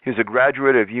 He was a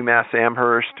graduate of UMass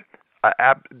Amherst,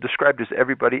 described as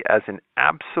everybody as an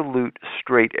absolute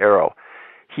straight arrow.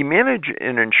 He managed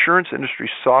an insurance industry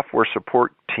software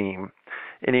support team,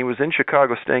 and he was in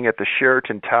Chicago staying at the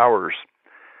Sheraton Towers.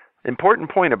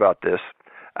 Important point about this,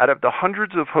 out of the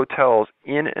hundreds of hotels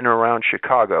in and around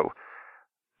Chicago,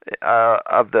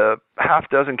 of the half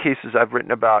dozen cases I've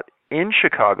written about in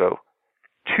Chicago,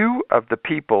 2 of the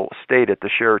people stayed at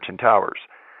the Sheraton Towers.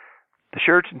 The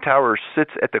Sheraton Towers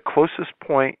sits at the closest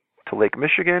point to Lake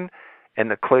Michigan and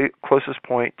the closest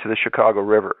point to the Chicago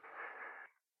River.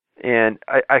 And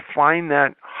I find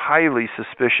that highly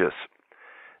suspicious.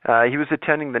 He was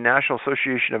attending the National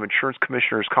Association of Insurance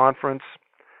Commissioners Conference.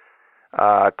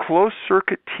 Closed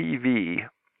circuit TV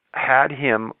had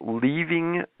him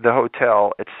leaving the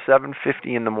hotel at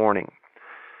 7:50 in the morning.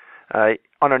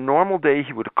 On a normal day,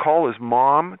 he would call his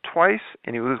mom twice,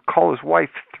 and he would call his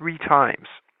wife 3 times.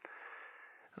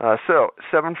 So,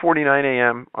 7:49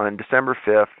 a.m. on December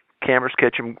 5th, cameras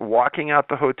catch him walking out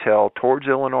the hotel towards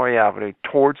Illinois Avenue,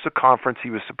 towards the conference he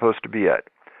was supposed to be at.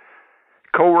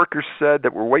 Coworkers said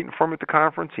that we're waiting for him at the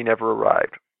conference. He never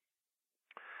arrived.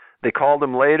 They called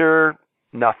him later,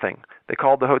 nothing. They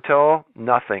called the hotel,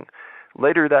 nothing.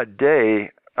 Later that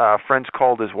day, friends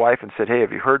called his wife and said, "Hey,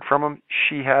 have you heard from him?"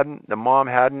 She hadn't, the mom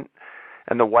hadn't,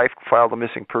 and the wife filed a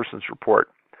missing persons report.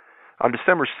 On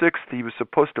December 6th, he was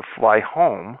supposed to fly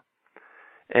home,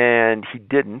 and he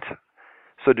didn't.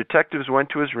 So detectives went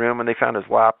to his room, and they found his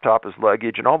laptop, his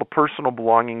luggage, and all the personal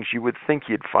belongings you would think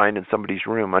you'd find in somebody's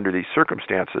room under these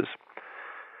circumstances.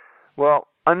 Well,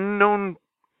 unknown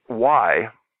why,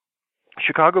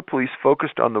 Chicago police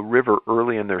focused on the river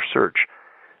early in their search.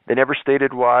 They never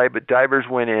stated why, but divers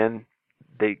went in.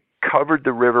 They covered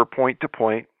the river point to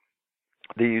point.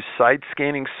 They used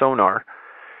side-scanning sonar,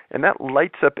 and that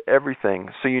lights up everything,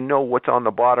 so you know what's on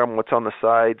the bottom, what's on the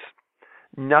sides.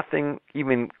 Nothing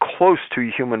even close to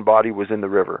a human body was in the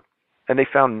river, and they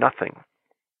found nothing.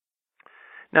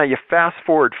 Now, you fast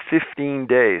forward 15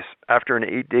 days after an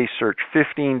 8-day search,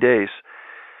 15 days.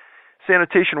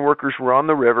 Sanitation workers were on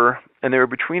the river, and they were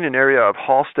between an area of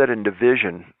Halstead and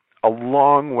Division, a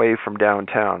long way from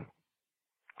downtown.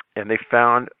 And they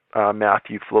found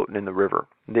Matthew floating in the river.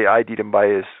 They ID'd him by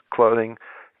his clothing.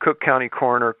 Cook County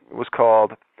coroner was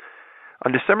called.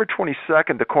 On December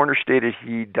 22nd, the coroner stated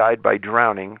he died by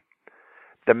drowning.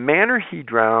 The manner he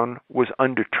drowned was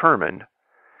undetermined,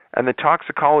 and the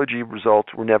toxicology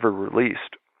results were never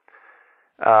released.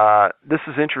 This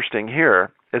is interesting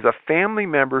here, as a family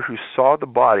member who saw the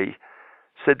body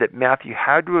said that Matthew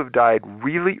had to have died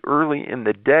really early in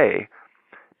the day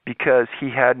because he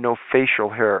had no facial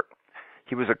hair.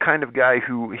 He was a kind of guy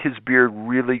who his beard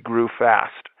really grew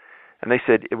fast, and they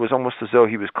said it was almost as though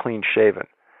he was clean shaven.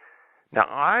 Now,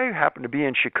 I happened to be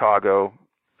in Chicago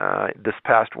this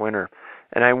past winter,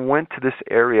 and I went to this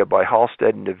area by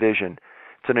Halstead and Division.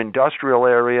 It's an industrial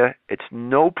area. It's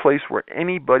no place where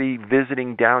anybody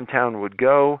visiting downtown would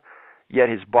go, yet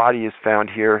his body is found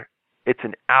here. It's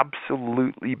an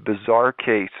absolutely bizarre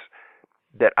case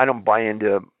that I don't buy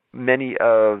into many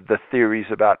of the theories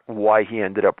about why he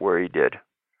ended up where he did.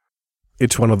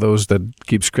 It's one of those that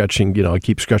keeps scratching, I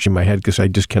keep scratching my head because I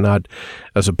just cannot,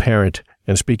 as a parent.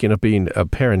 And speaking of being a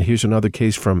parent, here's another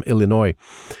case from Illinois.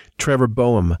 Trevor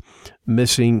Boehm,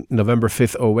 missing November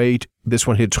 5th, 2008. This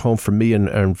one hits home for me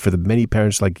and for the many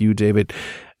parents like you, David,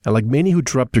 and like many who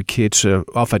drop their kids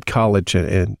off at college.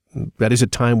 And that is a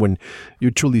time when you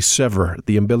truly sever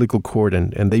the umbilical cord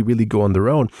and they really go on their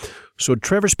own. So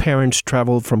Trevor's parents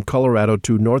traveled from Colorado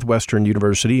to Northwestern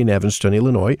University in Evanston,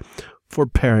 Illinois for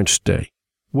Parents' Day.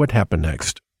 What happened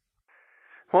next?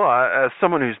 Well, as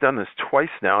someone who's done this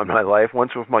twice now in my life,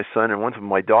 once with my son and once with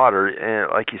my daughter,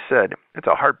 and like you said, it's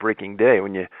a heartbreaking day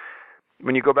when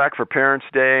you go back for Parents'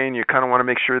 Day and you kind of want to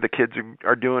make sure the kids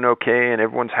are doing okay and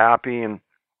everyone's happy. And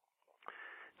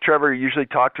Trevor usually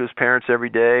talked to his parents every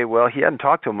day. Well, he hadn't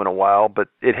talked to them in a while, but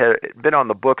it had been on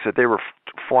the books that they were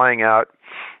flying out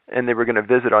and they were going to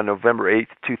visit on November 8th,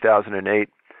 2008.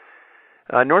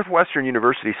 Northwestern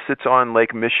University sits on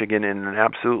Lake Michigan in an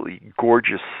absolutely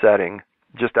gorgeous setting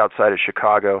just outside of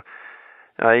Chicago.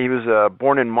 He was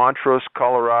born in Montrose,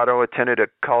 Colorado, attended a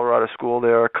Colorado school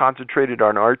there, concentrated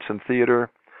on arts and theater.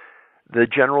 The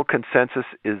general consensus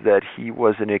is that he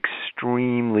was an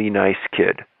extremely nice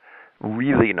kid,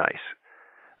 really nice.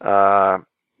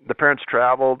 The parents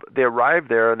traveled. They arrived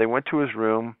there. They went to his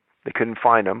room. They couldn't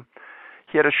find him.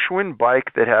 He had a Schwinn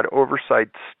bike that had oversized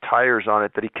tires on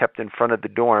it that he kept in front of the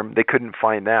dorm. They couldn't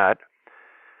find that.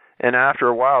 And after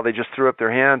a while, they just threw up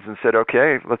their hands and said,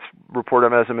 okay, let's report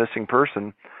him as a missing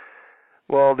person.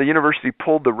 Well, the university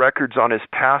pulled the records on his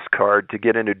pass card to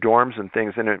get into dorms and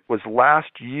things, and it was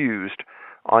last used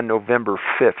on November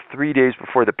 5th, 3 days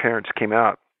before the parents came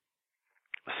out.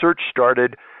 Search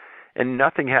started, and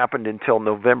nothing happened until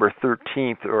November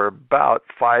 13th, or about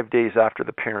 5 days after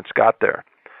the parents got there.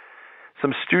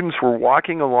 Some students were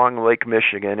walking along Lake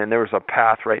Michigan, and there was a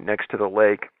path right next to the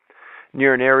lake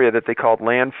near an area that they called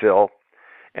landfill,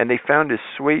 and they found his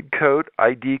suede coat,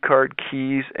 ID card,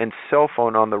 keys, and cell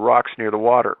phone on the rocks near the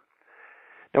water.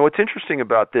 Now, what's interesting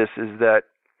about this is that,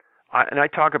 and I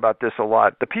talk about this a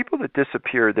lot, the people that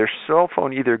disappear, their cell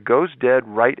phone either goes dead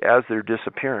right as they're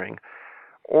disappearing,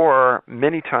 or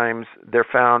many times they're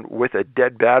found with a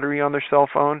dead battery on their cell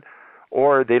phone,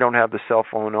 or they don't have the cell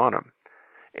phone on them.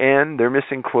 And they're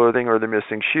missing clothing or they're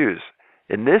missing shoes.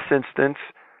 In this instance,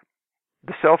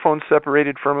 the cell phone's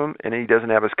separated from him and he doesn't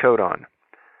have his coat on.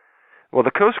 Well,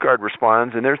 the Coast Guard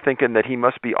responds, and they're thinking that he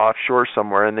must be offshore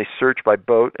somewhere, and they search by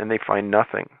boat and they find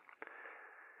nothing.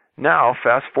 Now,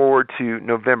 fast forward to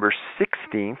November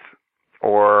 16th,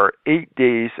 or 8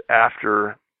 days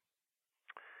after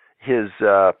his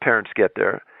parents get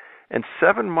there, and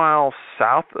 7 miles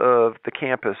south of the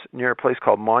campus, near a place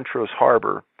called Montrose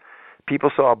Harbor,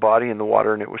 people saw a body in the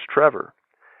water, and it was Trevor.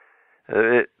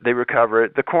 They recover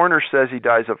it. The coroner says he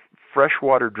dies of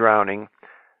freshwater drowning,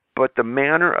 but the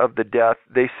manner of the death,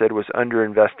 they said, was under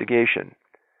investigation.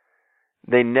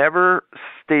 They never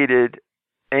stated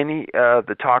any of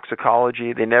the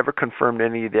toxicology. They never confirmed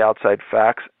any of the outside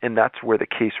facts, and that's where the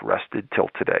case rested till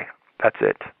today. That's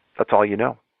it. That's all you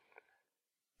know.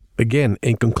 Again,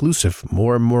 inconclusive.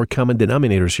 More and more common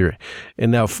denominators here.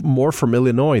 And now more from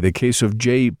Illinois, the case of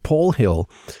J. Polhill.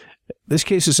 This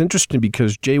case is interesting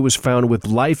because Jay was found with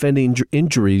life-ending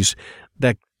injuries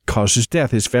that caused his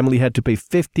death. His family had to pay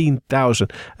 $15,000.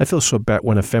 I feel so bad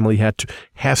when a family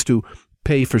has to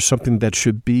pay for something that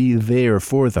should be there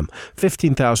for them.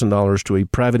 $15,000 to a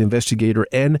private investigator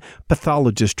and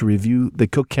pathologist to review the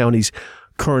Cook County's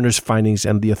coroner's findings,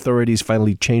 and the authorities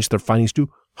finally changed their findings to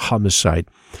homicide.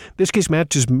 This case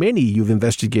matches many you've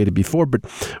investigated before, but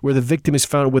where the victim is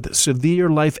found with severe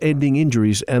life-ending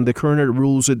injuries and the coroner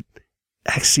rules it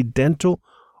accidental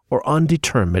or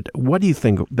undetermined. What do you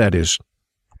think that is?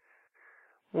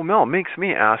 Well, Mel, it makes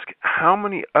me ask, how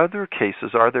many other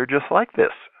cases are there just like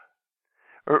this?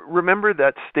 Remember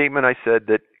that statement I said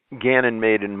that Gannon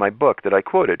made in my book that I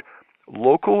quoted?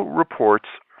 Local reports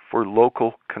for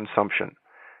local consumption.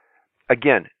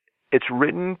 Again, it's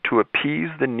written to appease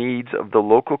the needs of the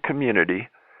local community.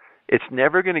 It's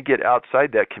never going to get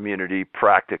outside that community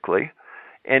practically,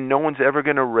 and no one's ever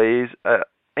going to raise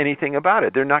anything about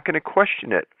it. They're not going to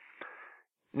question it.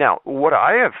 Now, what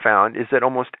I have found is that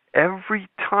almost every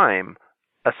time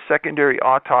a secondary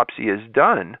autopsy is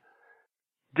done,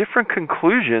 different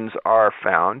conclusions are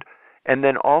found, and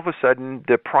then all of a sudden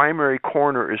the primary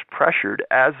coroner is pressured,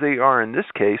 as they are in this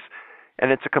case,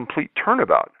 and it's a complete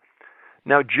turnabout.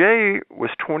 Now, Jay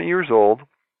was 20 years old.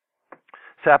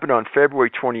 This happened on February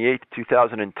 28,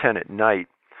 2010 at night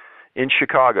in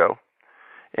Chicago.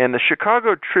 And the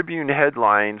Chicago Tribune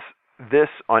headlines this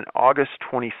on August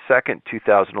 22nd,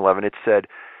 2011. It said,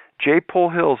 Jay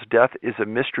Polhill's death is a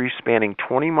mystery spanning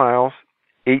 20 miles,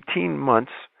 18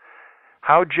 months.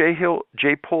 How Jay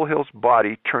Polhill's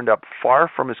body turned up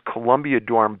far from his Columbia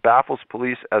dorm baffles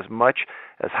police as much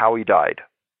as how he died.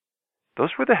 Those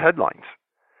were the headlines.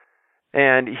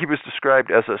 And he was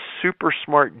described as a super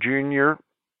smart junior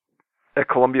at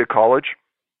Columbia College.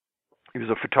 He was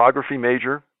a photography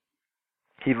major.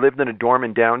 He lived in a dorm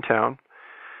in downtown.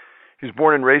 He was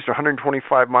born and raised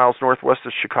 125 miles northwest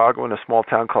of Chicago in a small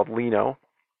town called Leno.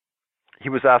 He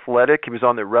was athletic. He was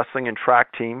on the wrestling and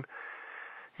track team.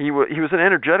 He was an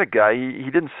energetic guy.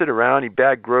 He didn't sit around. He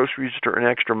bagged groceries to earn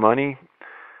extra money.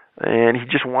 And he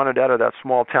just wanted out of that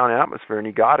small town atmosphere, and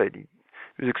he got it. He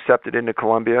was accepted into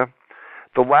Columbia.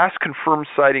 The last confirmed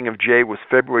sighting of Jay was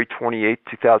February 28,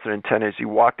 2010, as he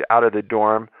walked out of the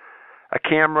dorm.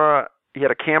 He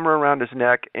had a camera around his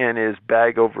neck and his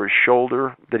bag over his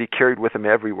shoulder that he carried with him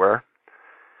everywhere.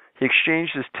 He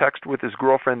exchanged his text with his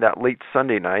girlfriend that late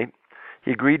Sunday night.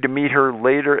 He agreed to meet her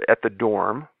later at the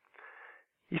dorm.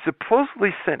 He supposedly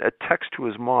sent a text to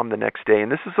his mom the next day,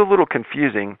 and this is a little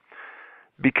confusing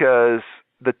because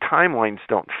the timelines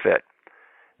don't fit.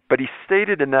 But he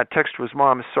stated in that text to his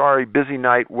mom, sorry, busy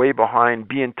night, way behind,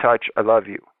 be in touch, I love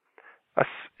you.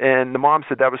 And the mom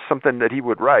said that was something that he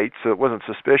would write, so it wasn't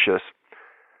suspicious.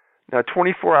 Now,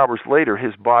 24 hours later,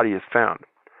 his body is found.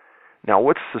 Now,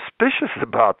 what's suspicious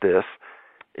about this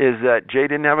is that Jay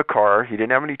didn't have a car, he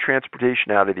didn't have any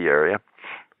transportation out of the area,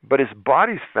 but his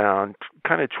body's found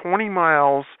kind of 20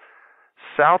 miles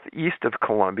southeast of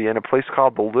Columbia in a place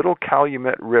called the Little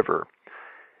Calumet River.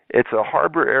 It's a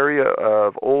harbor area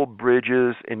of old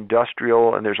bridges,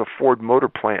 industrial, and there's a Ford motor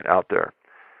plant out there.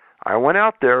 I went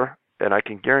out there, and I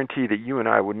can guarantee that you and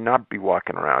I would not be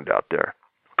walking around out there.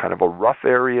 Kind of a rough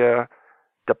area,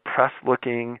 depressed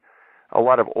looking, a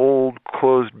lot of old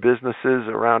closed businesses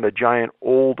around a giant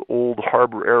old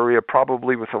harbor area,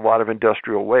 probably with a lot of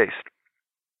industrial waste.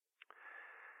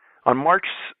 On March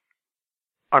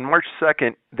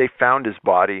 2nd, they found his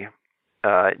body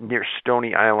near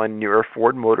Stony Island, near a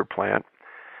Ford motor plant.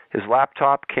 His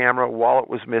laptop, camera, wallet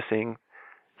was missing.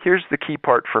 Here's the key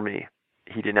part for me.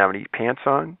 He didn't have any pants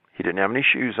on. He He didn't have any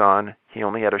shoes on. He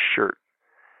only had a shirt.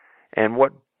 And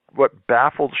what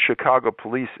baffled Chicago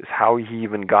police is how he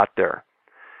even got there.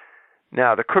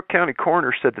 Now, the Cook County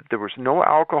coroner said that there was no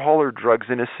alcohol or drugs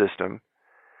in his system,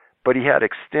 but he had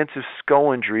extensive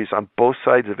skull injuries on both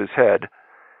sides of his head,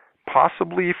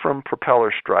 possibly from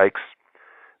propeller strikes,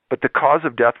 but the cause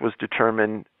of death was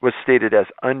stated as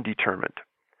undetermined.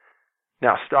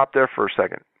 Now, stop there for a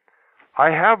second. I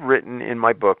have written in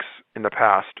my books in the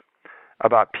past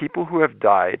about people who have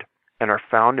died and are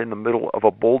found in the middle of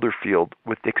a boulder field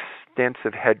with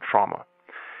extensive head trauma.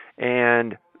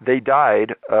 And they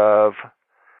died of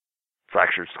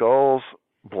fractured skulls,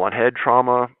 blunt head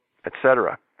trauma,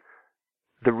 etc.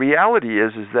 The reality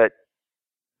is that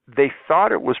they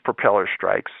thought it was propeller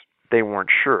strikes. They weren't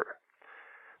sure.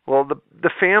 Well,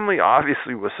 the family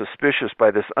obviously was suspicious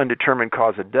by this undetermined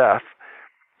cause of death,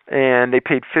 and they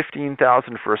paid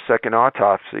 $15,000 for a second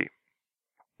autopsy.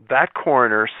 That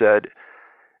coroner said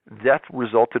death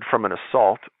resulted from an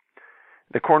assault.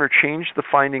 The coroner changed the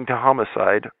finding to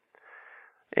homicide,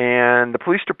 and the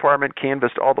police department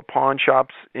canvassed all the pawn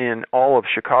shops in all of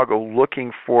Chicago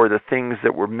looking for the things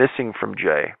that were missing from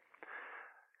Jay.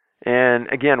 And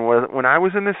again, when I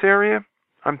was in this area,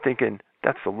 I'm thinking,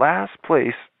 that's the last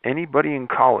place anybody in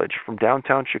college from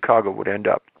downtown Chicago would end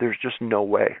up. There's just no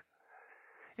way.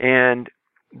 And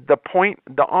the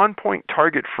on-point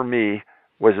target for me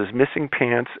was his missing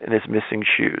pants and his missing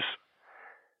shoes.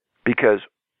 Because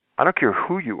I don't care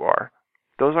who you are,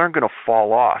 those aren't going to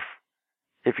fall off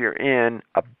if you're in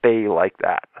a bay like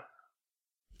that.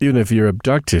 Even if you're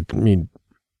abducted,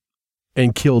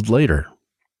 and killed later.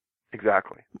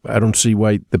 Exactly. I don't see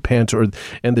why the pants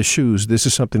and the shoes, this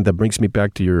is something that brings me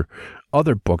back to your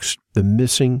other books, The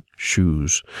Missing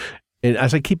Shoes. And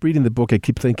as I keep reading the book, I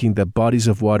keep thinking that bodies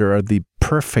of water are the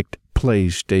perfect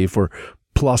place, Dave, for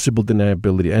plausible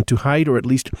deniability and to hide or at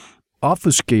least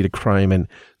obfuscate a crime and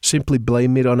simply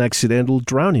blame it on accidental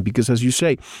drowning. Because as you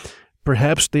say,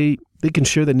 perhaps they can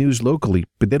share the news locally,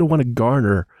 but they don't want to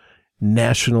garner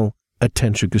national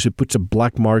attention because it puts a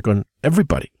black mark on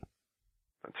everybody.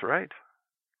 That's right.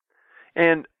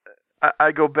 And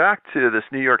I go back to this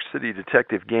New York City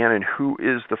detective Gannon, who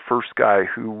is the first guy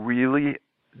who really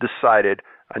decided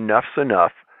enough's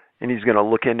enough, and he's going to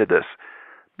look into this.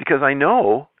 Because I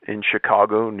know in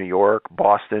Chicago, New York,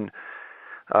 Boston,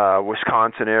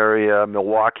 Wisconsin area,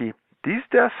 Milwaukee, these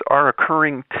deaths are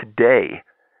occurring today,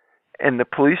 and the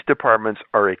police departments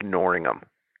are ignoring them.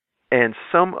 And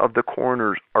some of the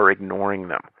coroners are ignoring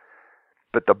them.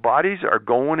 But the bodies are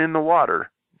going in the water,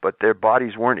 but their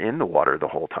bodies weren't in the water the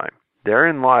whole time.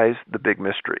 Therein lies the big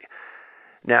mystery.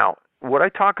 Now, what I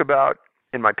talk about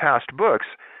in my past books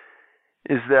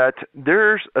is that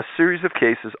there's a series of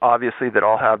cases, obviously, that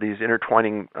all have these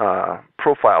intertwining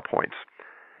profile points,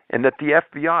 and that the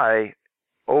FBI,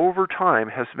 over time,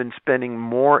 has been spending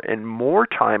more and more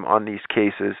time on these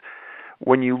cases.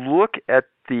 When you look at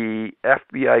the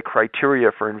FBI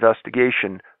criteria for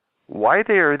investigation, why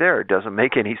they are there doesn't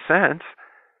make any sense,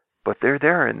 but they're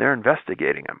there and they're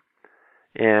investigating them.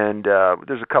 And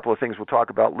there's a couple of things we'll talk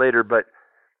about later, but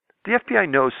the FBI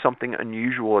knows something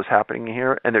unusual is happening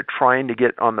here, and they're trying to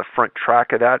get on the front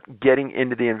track of that, getting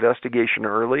into the investigation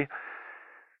early.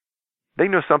 They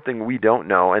know something we don't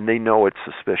know, and they know it's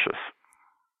suspicious.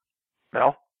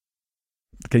 Mel?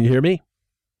 Can you hear me?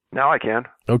 Now I can.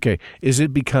 Okay. Is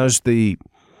it because these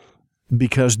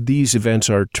events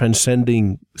are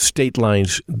transcending state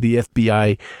lines, the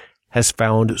FBI has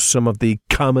found some of the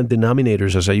common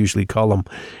denominators, as I usually call them,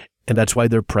 and that's why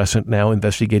they're present now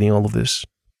investigating all of this?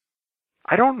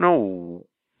 I don't know.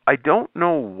 I don't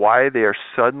know why they are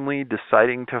suddenly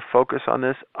deciding to focus on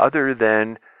this, other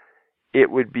than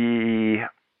it would be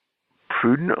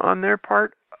prudent on their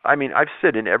part. I mean, I've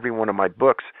said in every one of my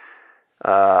books,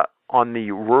 on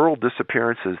the rural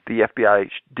disappearances, the FBI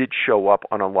did show up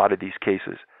on a lot of these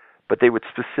cases, but they would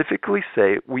specifically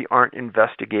say, we aren't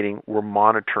investigating, we're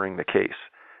monitoring the case.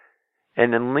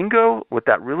 And in lingo, what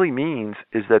that really means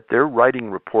is that they're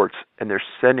writing reports and they're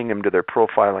sending them to their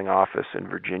profiling office in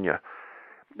Virginia.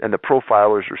 And the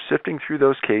profilers are sifting through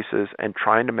those cases and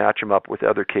trying to match them up with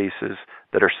other cases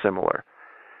that are similar.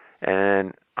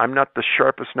 And I'm not the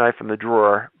sharpest knife in the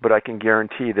drawer, but I can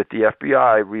guarantee that the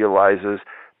FBI realizes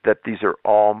that these are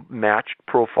all matched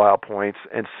profile points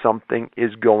and something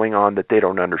is going on that they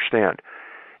don't understand.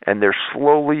 And they're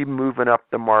slowly moving up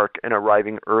the mark and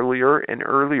arriving earlier and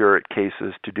earlier at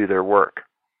cases to do their work.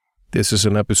 This is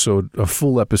a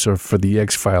full episode for the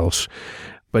X-Files.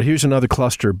 But here's another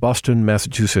cluster, Boston,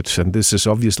 Massachusetts. And this is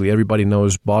obviously, everybody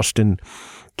knows Boston,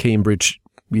 Cambridge.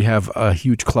 We have a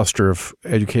huge cluster of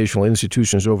educational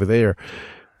institutions over there.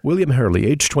 William Hurley,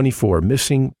 age 24,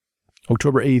 missing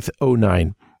October 8th,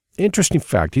 09. Interesting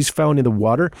fact, he's found in the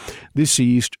water,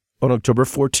 deceased on October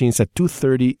 14th at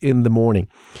 2:30 in the morning.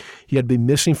 He had been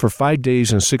missing for 5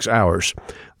 days and 6 hours.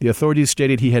 The authorities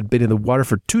stated he had been in the water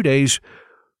for 2 days.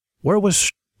 Where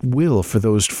was Will for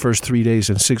those first 3 days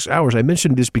and 6 hours? I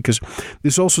mentioned this because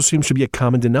this also seems to be a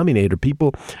common denominator.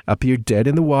 People appear dead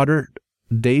in the water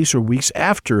days or weeks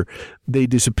after they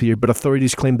disappeared, but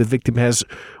authorities claim the victim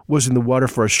was in the water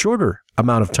for a shorter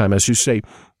amount of time. As you say,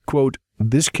 quote,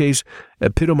 this case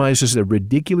epitomizes the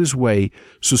ridiculous way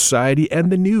society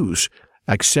and the news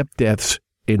accept deaths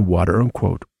in water,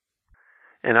 unquote.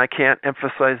 And I can't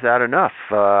emphasize that enough.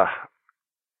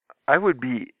 I would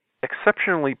be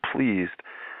exceptionally pleased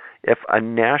if a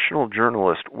national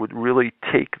journalist would really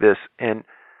take this and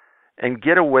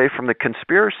get away from the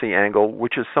conspiracy angle,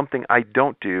 which is something I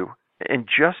don't do, and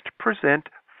just present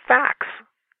facts.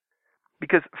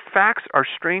 Because facts are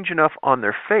strange enough on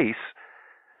their face,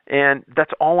 and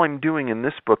that's all I'm doing in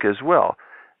this book as well.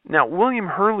 Now, William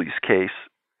Hurley's case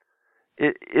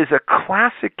is a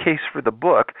classic case for the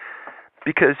book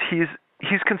because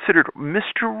he's considered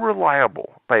Mr.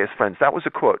 Reliable by his friends. That was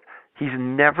a quote. He's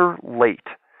never late.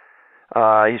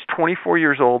 He's 24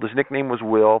 years old. His nickname was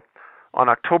Will. On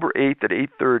October 8th at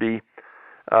 8:30,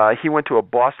 he went to a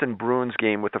Boston Bruins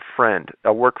game with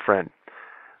a work friend.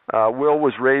 Will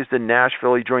was raised in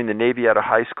Nashville. He joined the Navy out of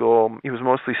high school. He was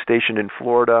mostly stationed in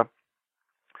Florida.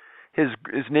 His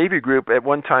Navy group at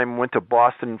one time went to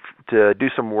Boston to do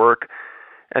some work,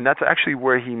 and that's actually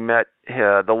where he met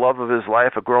the love of his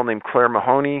life, a girl named Claire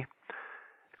Mahoney.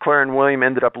 Claire and William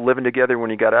ended up living together when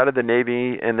he got out of the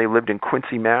Navy, and they lived in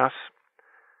Quincy, Mass.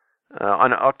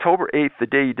 On October 8th, the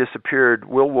day he disappeared,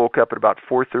 Will woke up at about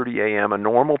 4:30 a.m., a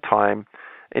normal time,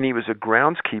 and he was a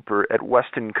groundskeeper at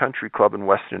Weston Country Club in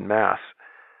Weston, Mass.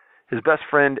 His best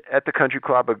friend at the country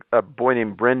club, a boy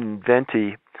named Brendan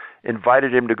Venti,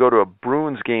 invited him to go to a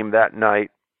Bruins game that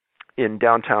night in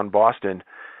downtown Boston.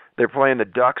 They're playing the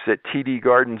Ducks at TD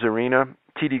Gardens Arena.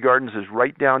 TD Gardens is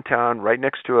right downtown, right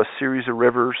next to a series of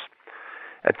rivers.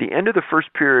 At the end of the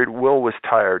first period, Will was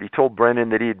tired. He told Brendan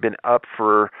that he had been up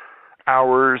for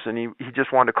hours and he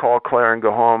just wanted to call Claire and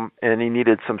go home, and he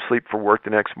needed some sleep for work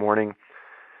the next morning.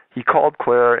 He called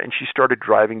Claire and she started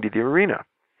driving to the arena.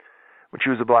 When she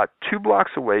was about 2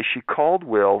 blocks away, she called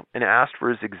Will and asked for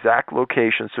his exact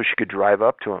location so she could drive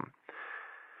up to him.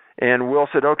 And Will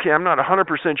said, okay, I'm not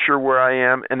 100% sure where I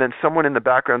am. And then someone in the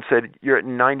background said, you're at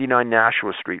 99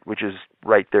 Nashua Street, which is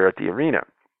right there at the arena.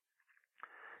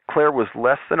 Claire was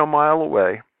less than a mile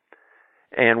away,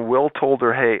 and Will told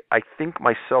her, hey, I think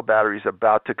my cell battery is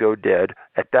about to go dead.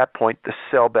 At that point, the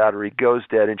cell battery goes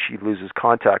dead and she loses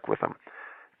contact with him.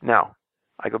 Now,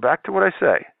 I go back to what I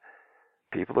say.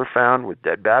 People are found with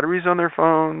dead batteries on their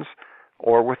phones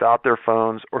or without their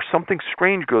phones, or something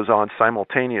strange goes on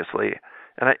simultaneously.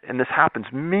 And this happens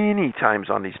many times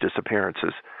on these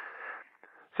disappearances.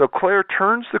 So Claire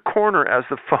turns the corner as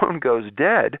the phone goes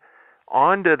dead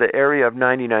onto the area of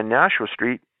 99 Nashua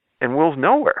Street, and Will's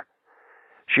nowhere.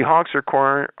 She honks her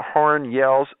horn,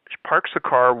 yells, parks the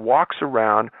car, walks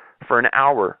around for an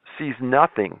hour, sees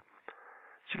nothing.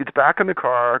 She gets back in the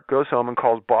car, goes home, and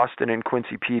calls Boston and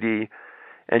Quincy PD,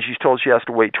 and she's told she has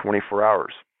to wait 24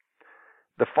 hours.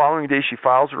 The following day, she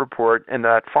files a report, and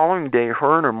that following day,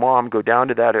 her and her mom go down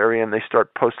to that area, and they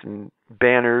start posting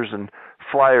banners and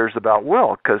flyers about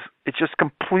Will, because it's just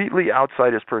completely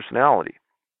outside his personality.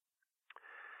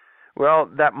 Well,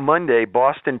 that Monday,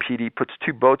 Boston PD puts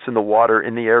 2 boats in the water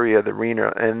in the area of the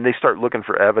arena, and they start looking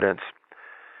for evidence.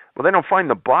 Well, they don't find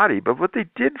the body, but what they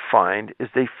did find is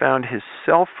they found his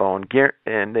cell phone,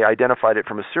 and they identified it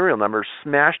from a serial number,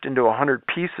 smashed into 100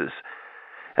 pieces.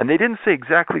 And they didn't say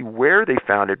exactly where they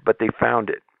found it, but they found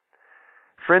it.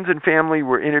 Friends and family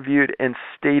were interviewed and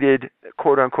stated,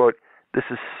 quote unquote, this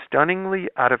is stunningly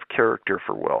out of character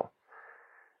for Will.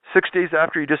 6 days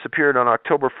after he disappeared on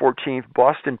October 14th,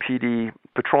 Boston PD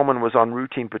patrolman was on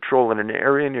routine patrol in an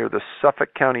area near the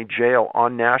Suffolk County Jail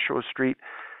on Nashua Street,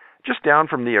 just down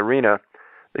from the arena.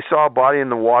 They saw a body in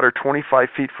the water 25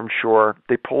 feet from shore.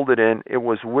 They pulled it in. It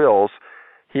was Will's.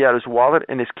 He had his wallet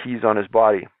and his keys on his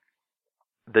body.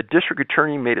 The district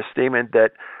attorney made a statement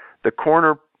that the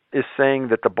coroner is saying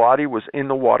that the body was in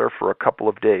the water for a couple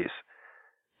of days.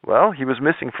 Well, he was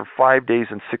missing for 5 days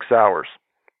and 6 hours.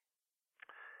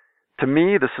 To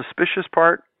me, the suspicious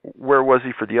part, where was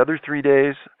he for the other 3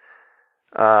 days?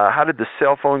 How did the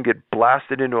cell phone get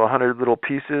blasted into 100 little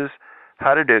pieces?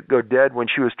 How did it go dead when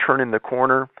she was turning the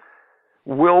corner?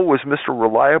 Will was Mr.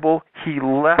 Reliable. He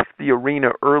left the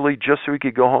arena early just so he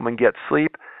could go home and get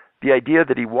sleep. The idea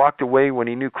that he walked away when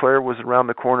he knew Claire was around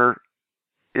the corner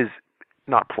is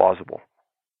not plausible.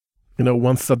 You know,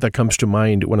 one thought that comes to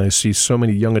mind when I see so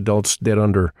many young adults dead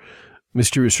under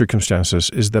mysterious circumstances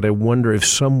is that I wonder if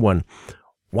someone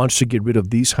wants to get rid of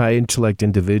these high-intellect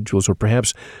individuals, or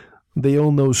perhaps they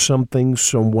all know something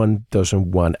someone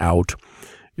doesn't want out.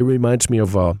 It reminds me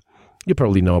of, you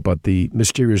probably know about the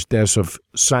mysterious deaths of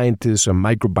scientists and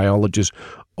microbiologists,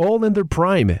 all in their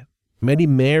prime. Many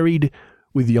married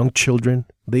with young children.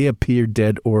 They appear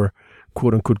dead or,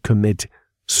 quote-unquote, commit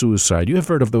suicide. You have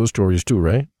heard of those stories too,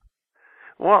 right?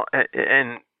 Well,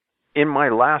 and in my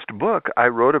last book, I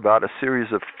wrote about a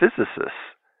series of physicists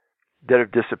that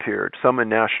have disappeared, some in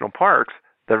national parks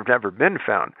that have never been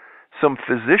found, some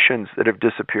physicians that have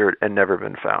disappeared and never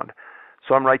been found.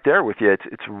 So I'm right there with you.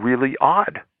 It's really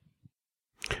odd.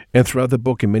 And throughout the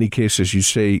book, in many cases, you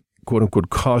say, quote-unquote,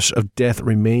 cause of death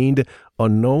remained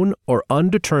unknown or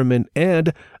undetermined,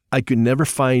 and I could never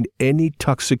find any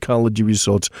toxicology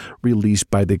results released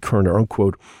by the coroner,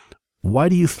 unquote. Why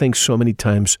do you think so many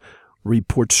times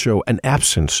reports show an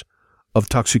absence of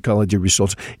toxicology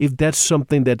results, if that's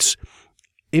something that's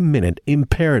imminent,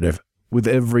 imperative with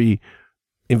every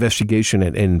investigation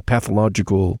and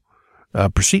pathological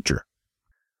procedure?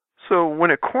 So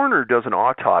when a coroner does an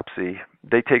autopsy,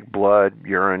 they take blood,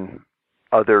 urine,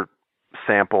 other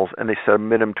samples, and they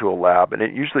submit them to a lab, and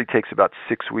it usually takes about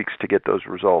 6 weeks to get those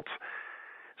results.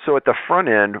 So at the front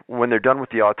end, when they're done with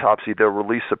the autopsy, they'll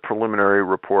release a preliminary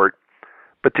report,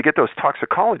 but to get those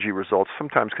toxicology results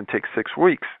sometimes can take 6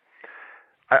 weeks.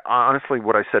 Honestly,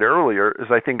 what I said earlier is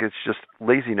I think it's just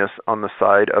laziness on the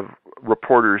side of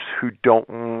reporters who don't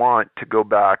want to go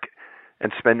back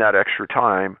and spend that extra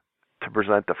time to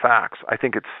present the facts. I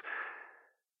think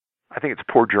it's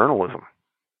poor journalism.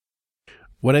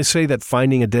 When I say that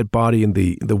finding a dead body in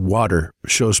the water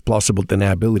shows plausible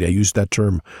deniability, I use that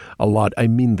term a lot. I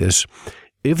mean this.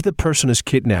 If the person is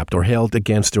kidnapped or held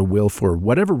against their will for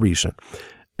whatever reason,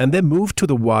 and then moved to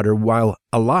the water while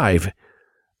alive,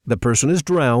 the person is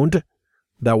drowned.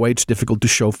 That way it's difficult to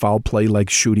show foul play like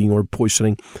shooting or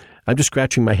poisoning. I'm just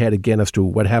scratching my head again as to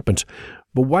what happens.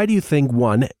 But why do you think,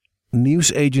 one,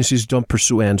 news agencies don't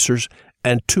pursue answers,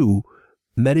 and two,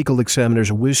 medical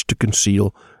examiners wish to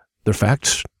conceal their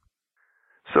facts?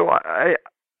 So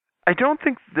I don't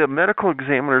think the medical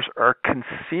examiners are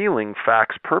concealing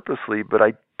facts purposely, but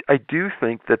I do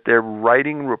think that they're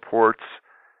writing reports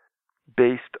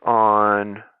based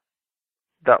on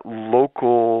that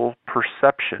local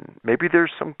perception. Maybe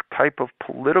there's some type of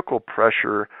political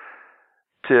pressure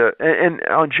to, and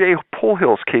on Jay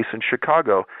Polhill's case in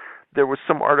Chicago, there was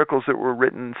some articles that were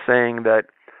written saying that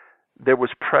there was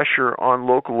pressure on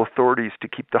local authorities to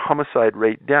keep the homicide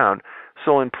rate down.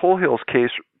 So in Polhill's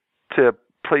case, to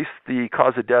place the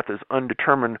cause of death as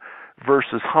undetermined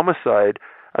versus homicide,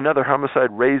 another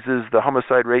homicide raises the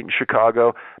homicide rate in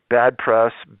Chicago, bad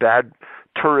press, bad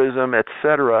tourism,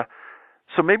 etc.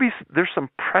 So maybe there's some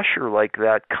pressure like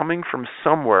that coming from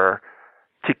somewhere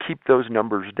to keep those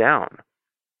numbers down.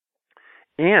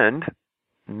 And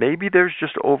maybe there's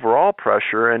just overall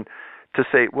pressure and to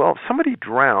say, well, if somebody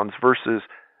drowns versus,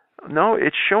 no,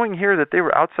 it's showing here that they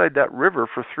were outside that river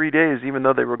for 3 days even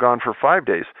though they were gone for 5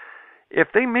 days. If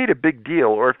they made a big deal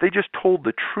or if they just told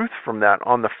the truth from that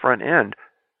on the front end,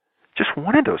 just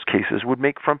one of those cases would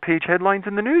make front page headlines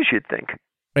in the news, you'd think.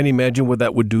 And imagine what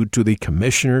that would do to the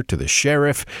commissioner, to the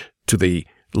sheriff, to the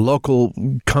local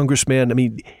congressman. I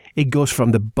mean, it goes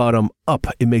from the bottom up.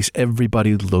 It makes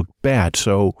everybody look bad.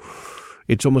 So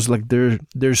it's almost like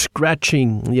they're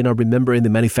scratching, remember in the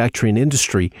manufacturing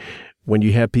industry, when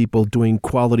you have people doing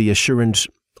quality assurance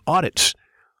audits,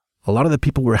 a lot of the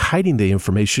people were hiding the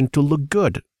information to look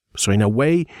good. So in a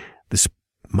way, this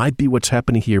might be what's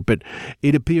happening here. But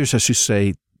it appears, as you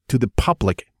say, to the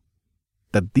public,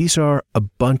 that these are a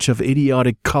bunch of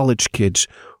idiotic college kids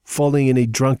falling in a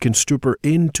drunken stupor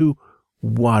into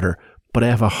water. But I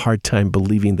have a hard time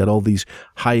believing that all these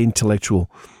high intellect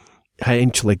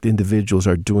individuals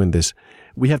are doing this.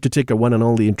 We have to take a one and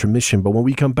only intermission, but when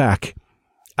we come back,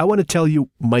 I want to tell you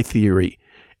my theory.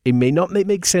 It may not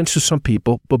make sense to some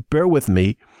people, but bear with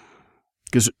me,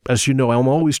 because as you know, I'm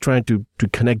always trying to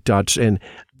connect dots, and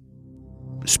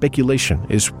speculation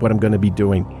is what I'm going to be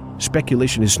doing.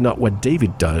 Speculation is not what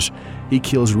David does. He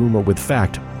kills rumor with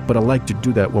fact, but I like to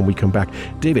do that when we come back.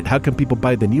 David, how can people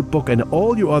buy the new book and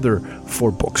all your other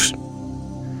 4 books?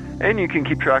 And you can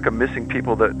keep track of missing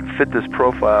people that fit this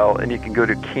profile, and you can go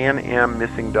to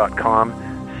canammissing.com,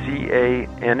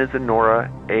 C-A-N as in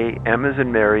Nora, A-M as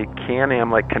in Mary,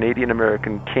 Can-Am like Canadian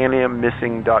American,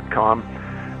 canammissing.com,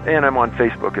 and I'm on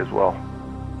Facebook as well.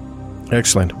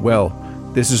 Excellent. Well,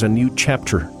 this is a new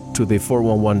chapter to the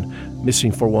 411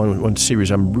 Missing 411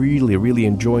 series. I'm really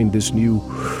enjoying this new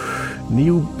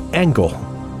angle,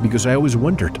 because I always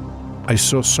wondered. I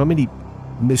saw so many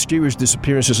mysterious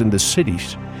disappearances in the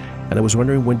cities, and I was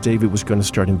wondering when David was going to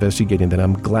start investigating that.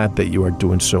 I'm glad that you are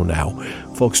doing so now.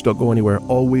 Folks, don't go anywhere.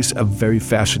 Always a very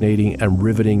fascinating and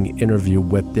riveting interview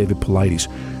with David Paulides.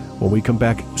 When we come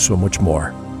back, so much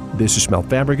more. This is Mel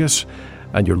Fabregas,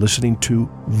 and you're listening to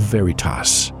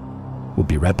Veritas. We'll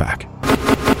be right back.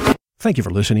 Thank you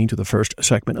for listening to the first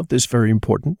segment of this very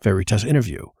important Veritas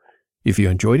interview. If you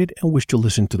enjoyed it and wish to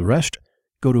listen to the rest,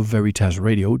 go to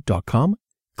veritasradio.com,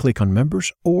 click on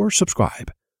members or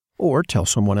subscribe, or tell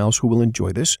someone else who will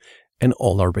enjoy this and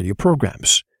all our radio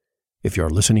programs. If you are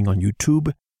listening on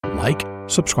YouTube, like,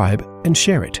 subscribe, and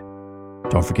share it.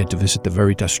 Don't forget to visit the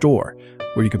Veritas store,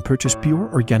 where you can purchase pure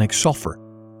organic sulfur,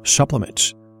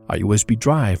 supplements, a USB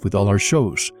drive with all our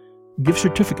shows, gift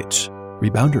certificates,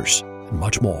 rebounders, and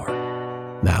much more.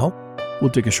 Now, we'll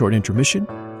take a short intermission,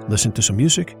 listen to some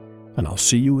music, and I'll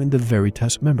see you in the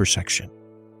Veritas member section.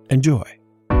 Enjoy.